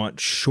 They want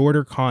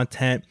shorter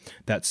content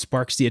that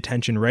sparks the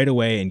attention right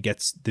away and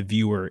gets the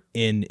viewer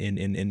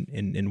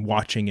in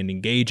watching and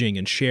engaging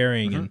and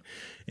sharing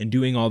and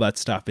doing all that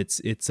stuff.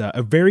 It's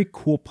a very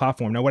cool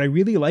platform. Now, what I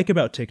really like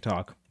about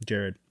TikTok,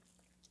 Jared,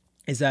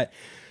 is that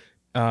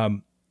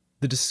the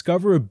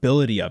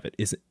discoverability of it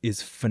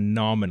is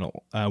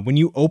phenomenal. When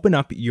you open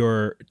up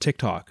your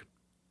TikTok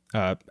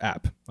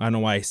app. I don't know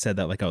why I said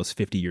that like I was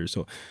 50 years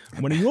old.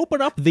 When you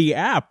open up the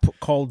app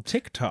called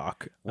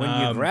TikTok, when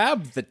you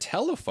grab the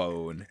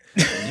telephone,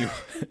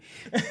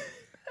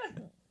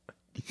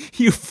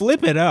 you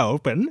flip it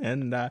open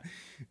and wow,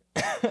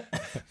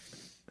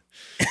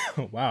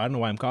 I don't know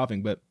why I'm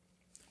coughing, but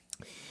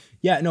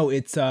yeah, no,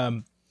 it's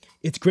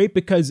great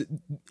because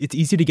it's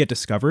easy to get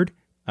discovered.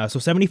 So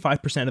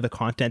 75% of the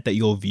content that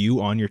you'll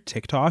view on your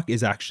TikTok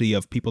is actually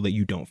of people that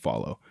you don't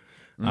follow.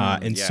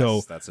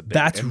 So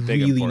that's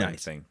really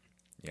nice. Thing.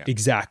 Yeah.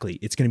 Exactly.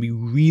 It's going to be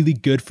really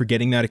good for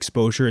getting that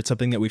exposure. It's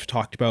something that we've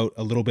talked about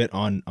a little bit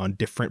on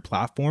different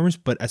platforms.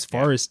 But as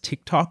far as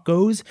TikTok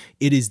goes,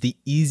 it is the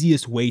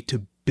easiest way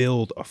to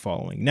build a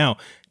following. Now,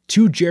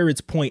 to Jared's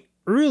point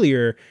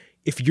earlier,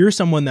 if you're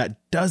someone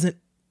that doesn't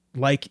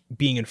like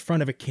being in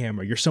front of a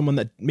camera, you're someone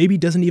that maybe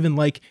doesn't even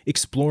like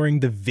exploring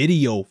the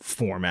video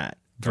format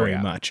very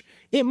much,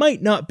 it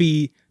might not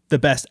be the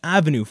best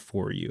avenue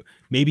for you.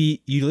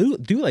 Maybe you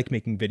do like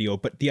making video,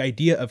 but the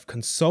idea of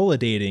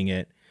consolidating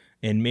it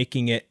and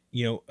making it,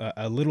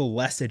 a little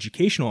less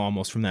educational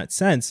almost from that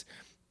sense,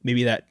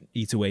 maybe that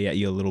eats away at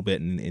you a little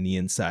bit in the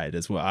inside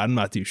as well. I'm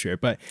not too sure,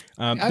 but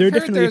there are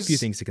definitely a few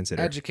things to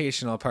consider.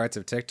 Educational parts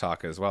of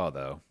TikTok as well,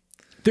 though.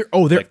 There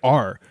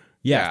are.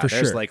 Yeah, for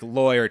there's sure. Like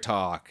lawyer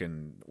talk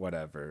and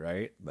whatever,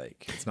 right?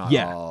 Like it's not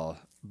all,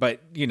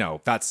 but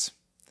that's,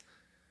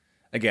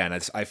 again,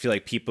 I feel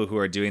like people who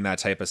are doing that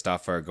type of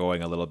stuff are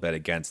going a little bit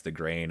against the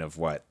grain of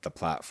what the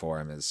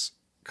platform is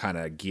kind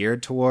of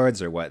geared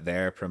towards or what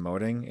they're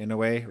promoting in a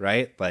way,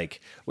 right? Like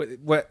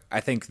what I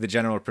think the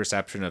general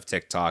perception of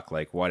TikTok,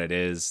 like what it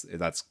is,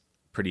 that's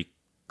pretty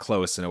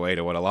close in a way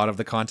to what a lot of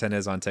the content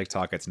is on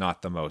TikTok. It's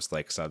not the most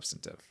like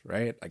substantive,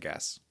 right? I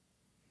guess.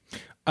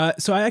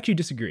 So I actually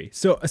disagree.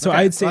 So okay.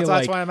 I'd say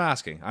that's why I'm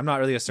asking. I'm not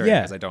really asserting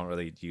because I don't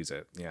really use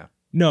it. Yeah.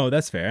 No,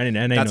 that's fair. And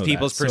that's I know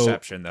people's that.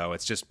 perception, though.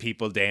 It's just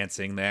people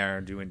dancing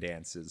there, doing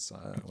dances,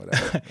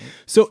 whatever.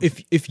 So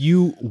if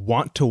you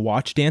want to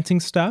watch dancing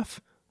stuff,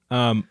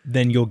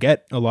 then you'll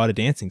get a lot of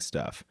dancing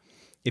stuff.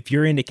 If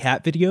you're into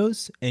cat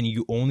videos and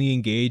you only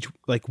engage,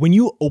 like when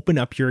you open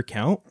up your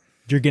account,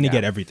 you're going to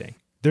get everything.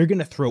 They're going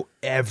to throw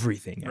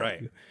everything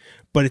at you.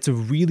 But it's a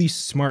really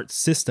smart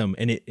system,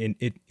 and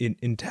it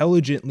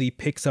intelligently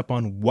picks up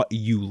on what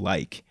you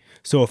like.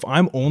 So if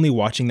I'm only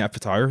watching that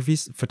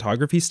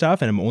photography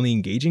stuff and I'm only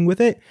engaging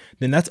with it,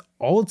 then that's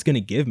all it's going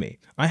to give me.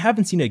 I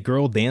haven't seen a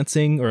girl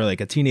dancing or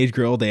like a teenage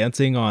girl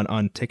dancing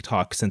on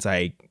TikTok since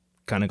I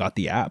kind of got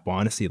the app,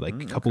 honestly,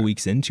 like a couple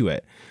weeks into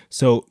it.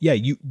 So yeah,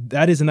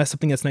 that's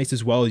something that's nice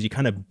as well, is you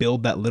kind of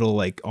build that little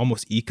like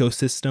almost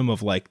ecosystem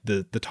of like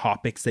the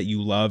topics that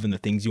you love and the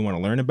things you want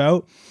to learn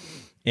about.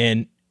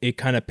 And it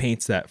kind of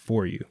paints that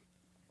for you.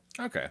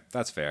 Okay,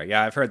 that's fair.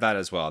 Yeah, I've heard that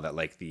as well, that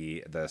like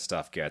the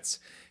stuff gets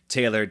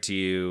tailored to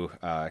you,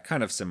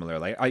 kind of similar.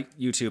 Like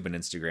YouTube and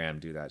Instagram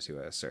do that to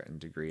a certain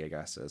degree, I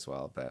guess, as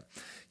well. But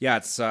yeah,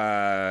 it's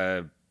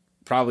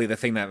probably the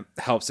thing that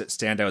helps it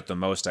stand out the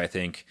most, I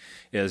think,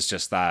 is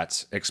just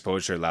that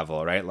exposure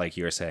level, right? Like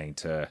you were saying,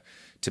 to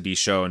be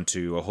shown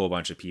to a whole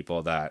bunch of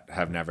people that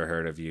have never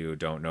heard of you,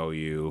 don't know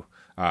you,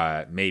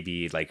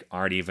 maybe like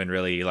aren't even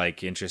really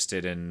like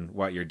interested in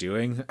what you're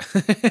doing.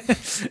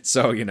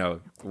 So,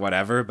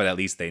 whatever, but at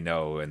least they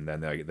know, and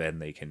then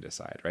they can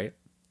decide, right?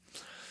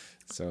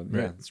 So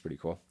yeah, that's pretty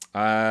cool.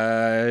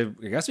 I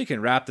guess we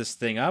can wrap this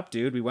thing up,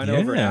 dude. We went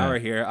over an hour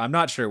here. I'm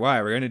not sure why.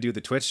 We're going to do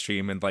the Twitch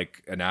stream in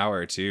like an hour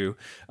or two.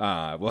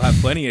 We'll have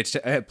plenty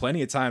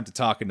of time to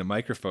talk into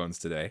microphones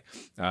today.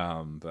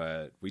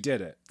 But we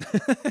did it.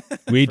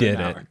 We did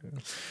it.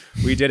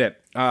 We did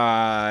it.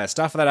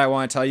 Stuff that I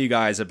want to tell you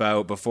guys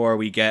about before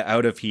we get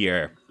out of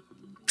here.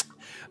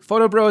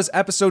 Photo Bros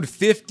episode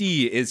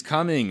 50 is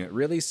coming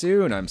really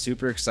soon. I'm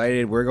super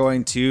excited. We're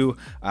going to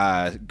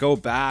go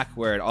back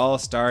where it all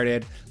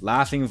started.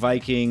 Laughing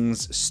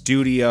Vikings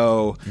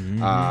studio.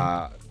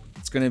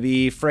 It's going to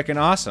be freaking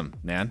awesome,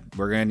 man.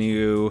 We're going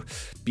to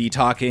be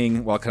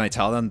talking. Well, can I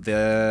tell them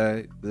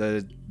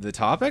the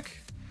topic?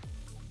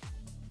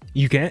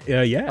 You can,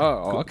 yeah.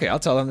 Oh, okay. I'll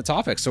tell them the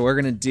topic. So we're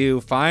going to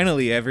do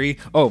finally every...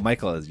 Oh,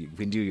 Michael, you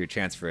can do your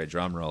chance for a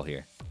drum roll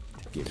here.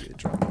 Give you the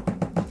drum roll.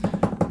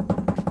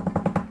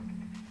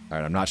 All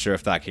right, I'm not sure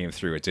if that came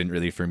through. It didn't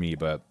really for me,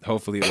 but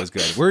hopefully it was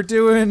good. We're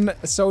doing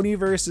Sony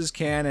versus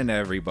Canon,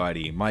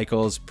 everybody.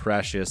 Michael's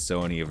precious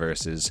Sony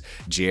versus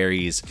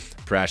Jerry's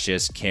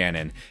precious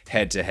Canon.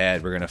 Head to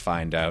head, we're going to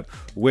find out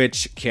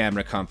which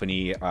camera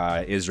company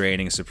is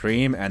reigning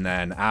supreme. And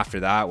then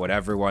after that,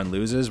 whatever one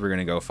loses, we're going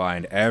to go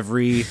find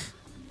every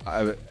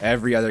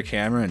other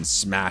camera and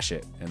smash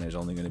it. And there's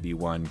only going to be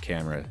one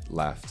camera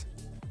left.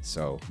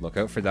 So look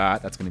out for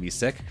that. That's going to be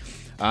sick.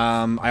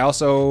 I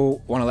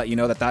also want to let you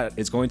know that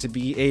is going to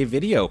be a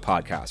video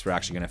podcast. We're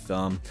actually going to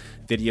film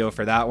video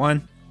for that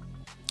one,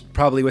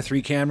 probably with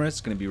 3 cameras.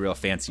 It's going to be real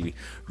fancy,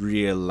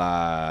 real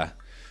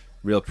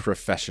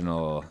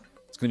professional.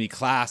 It's going to be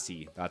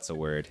classy. That's a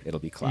word. It'll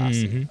be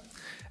classy.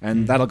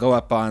 And that'll go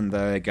up on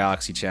the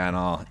Galaxy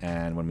channel.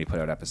 And when we put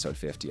out episode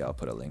 50, I'll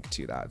put a link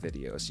to that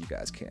video so you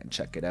guys can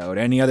check it out.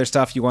 Any other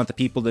stuff you want the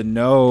people to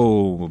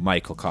know,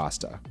 Michael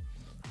Costa?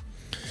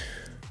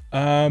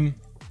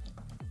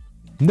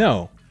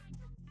 No,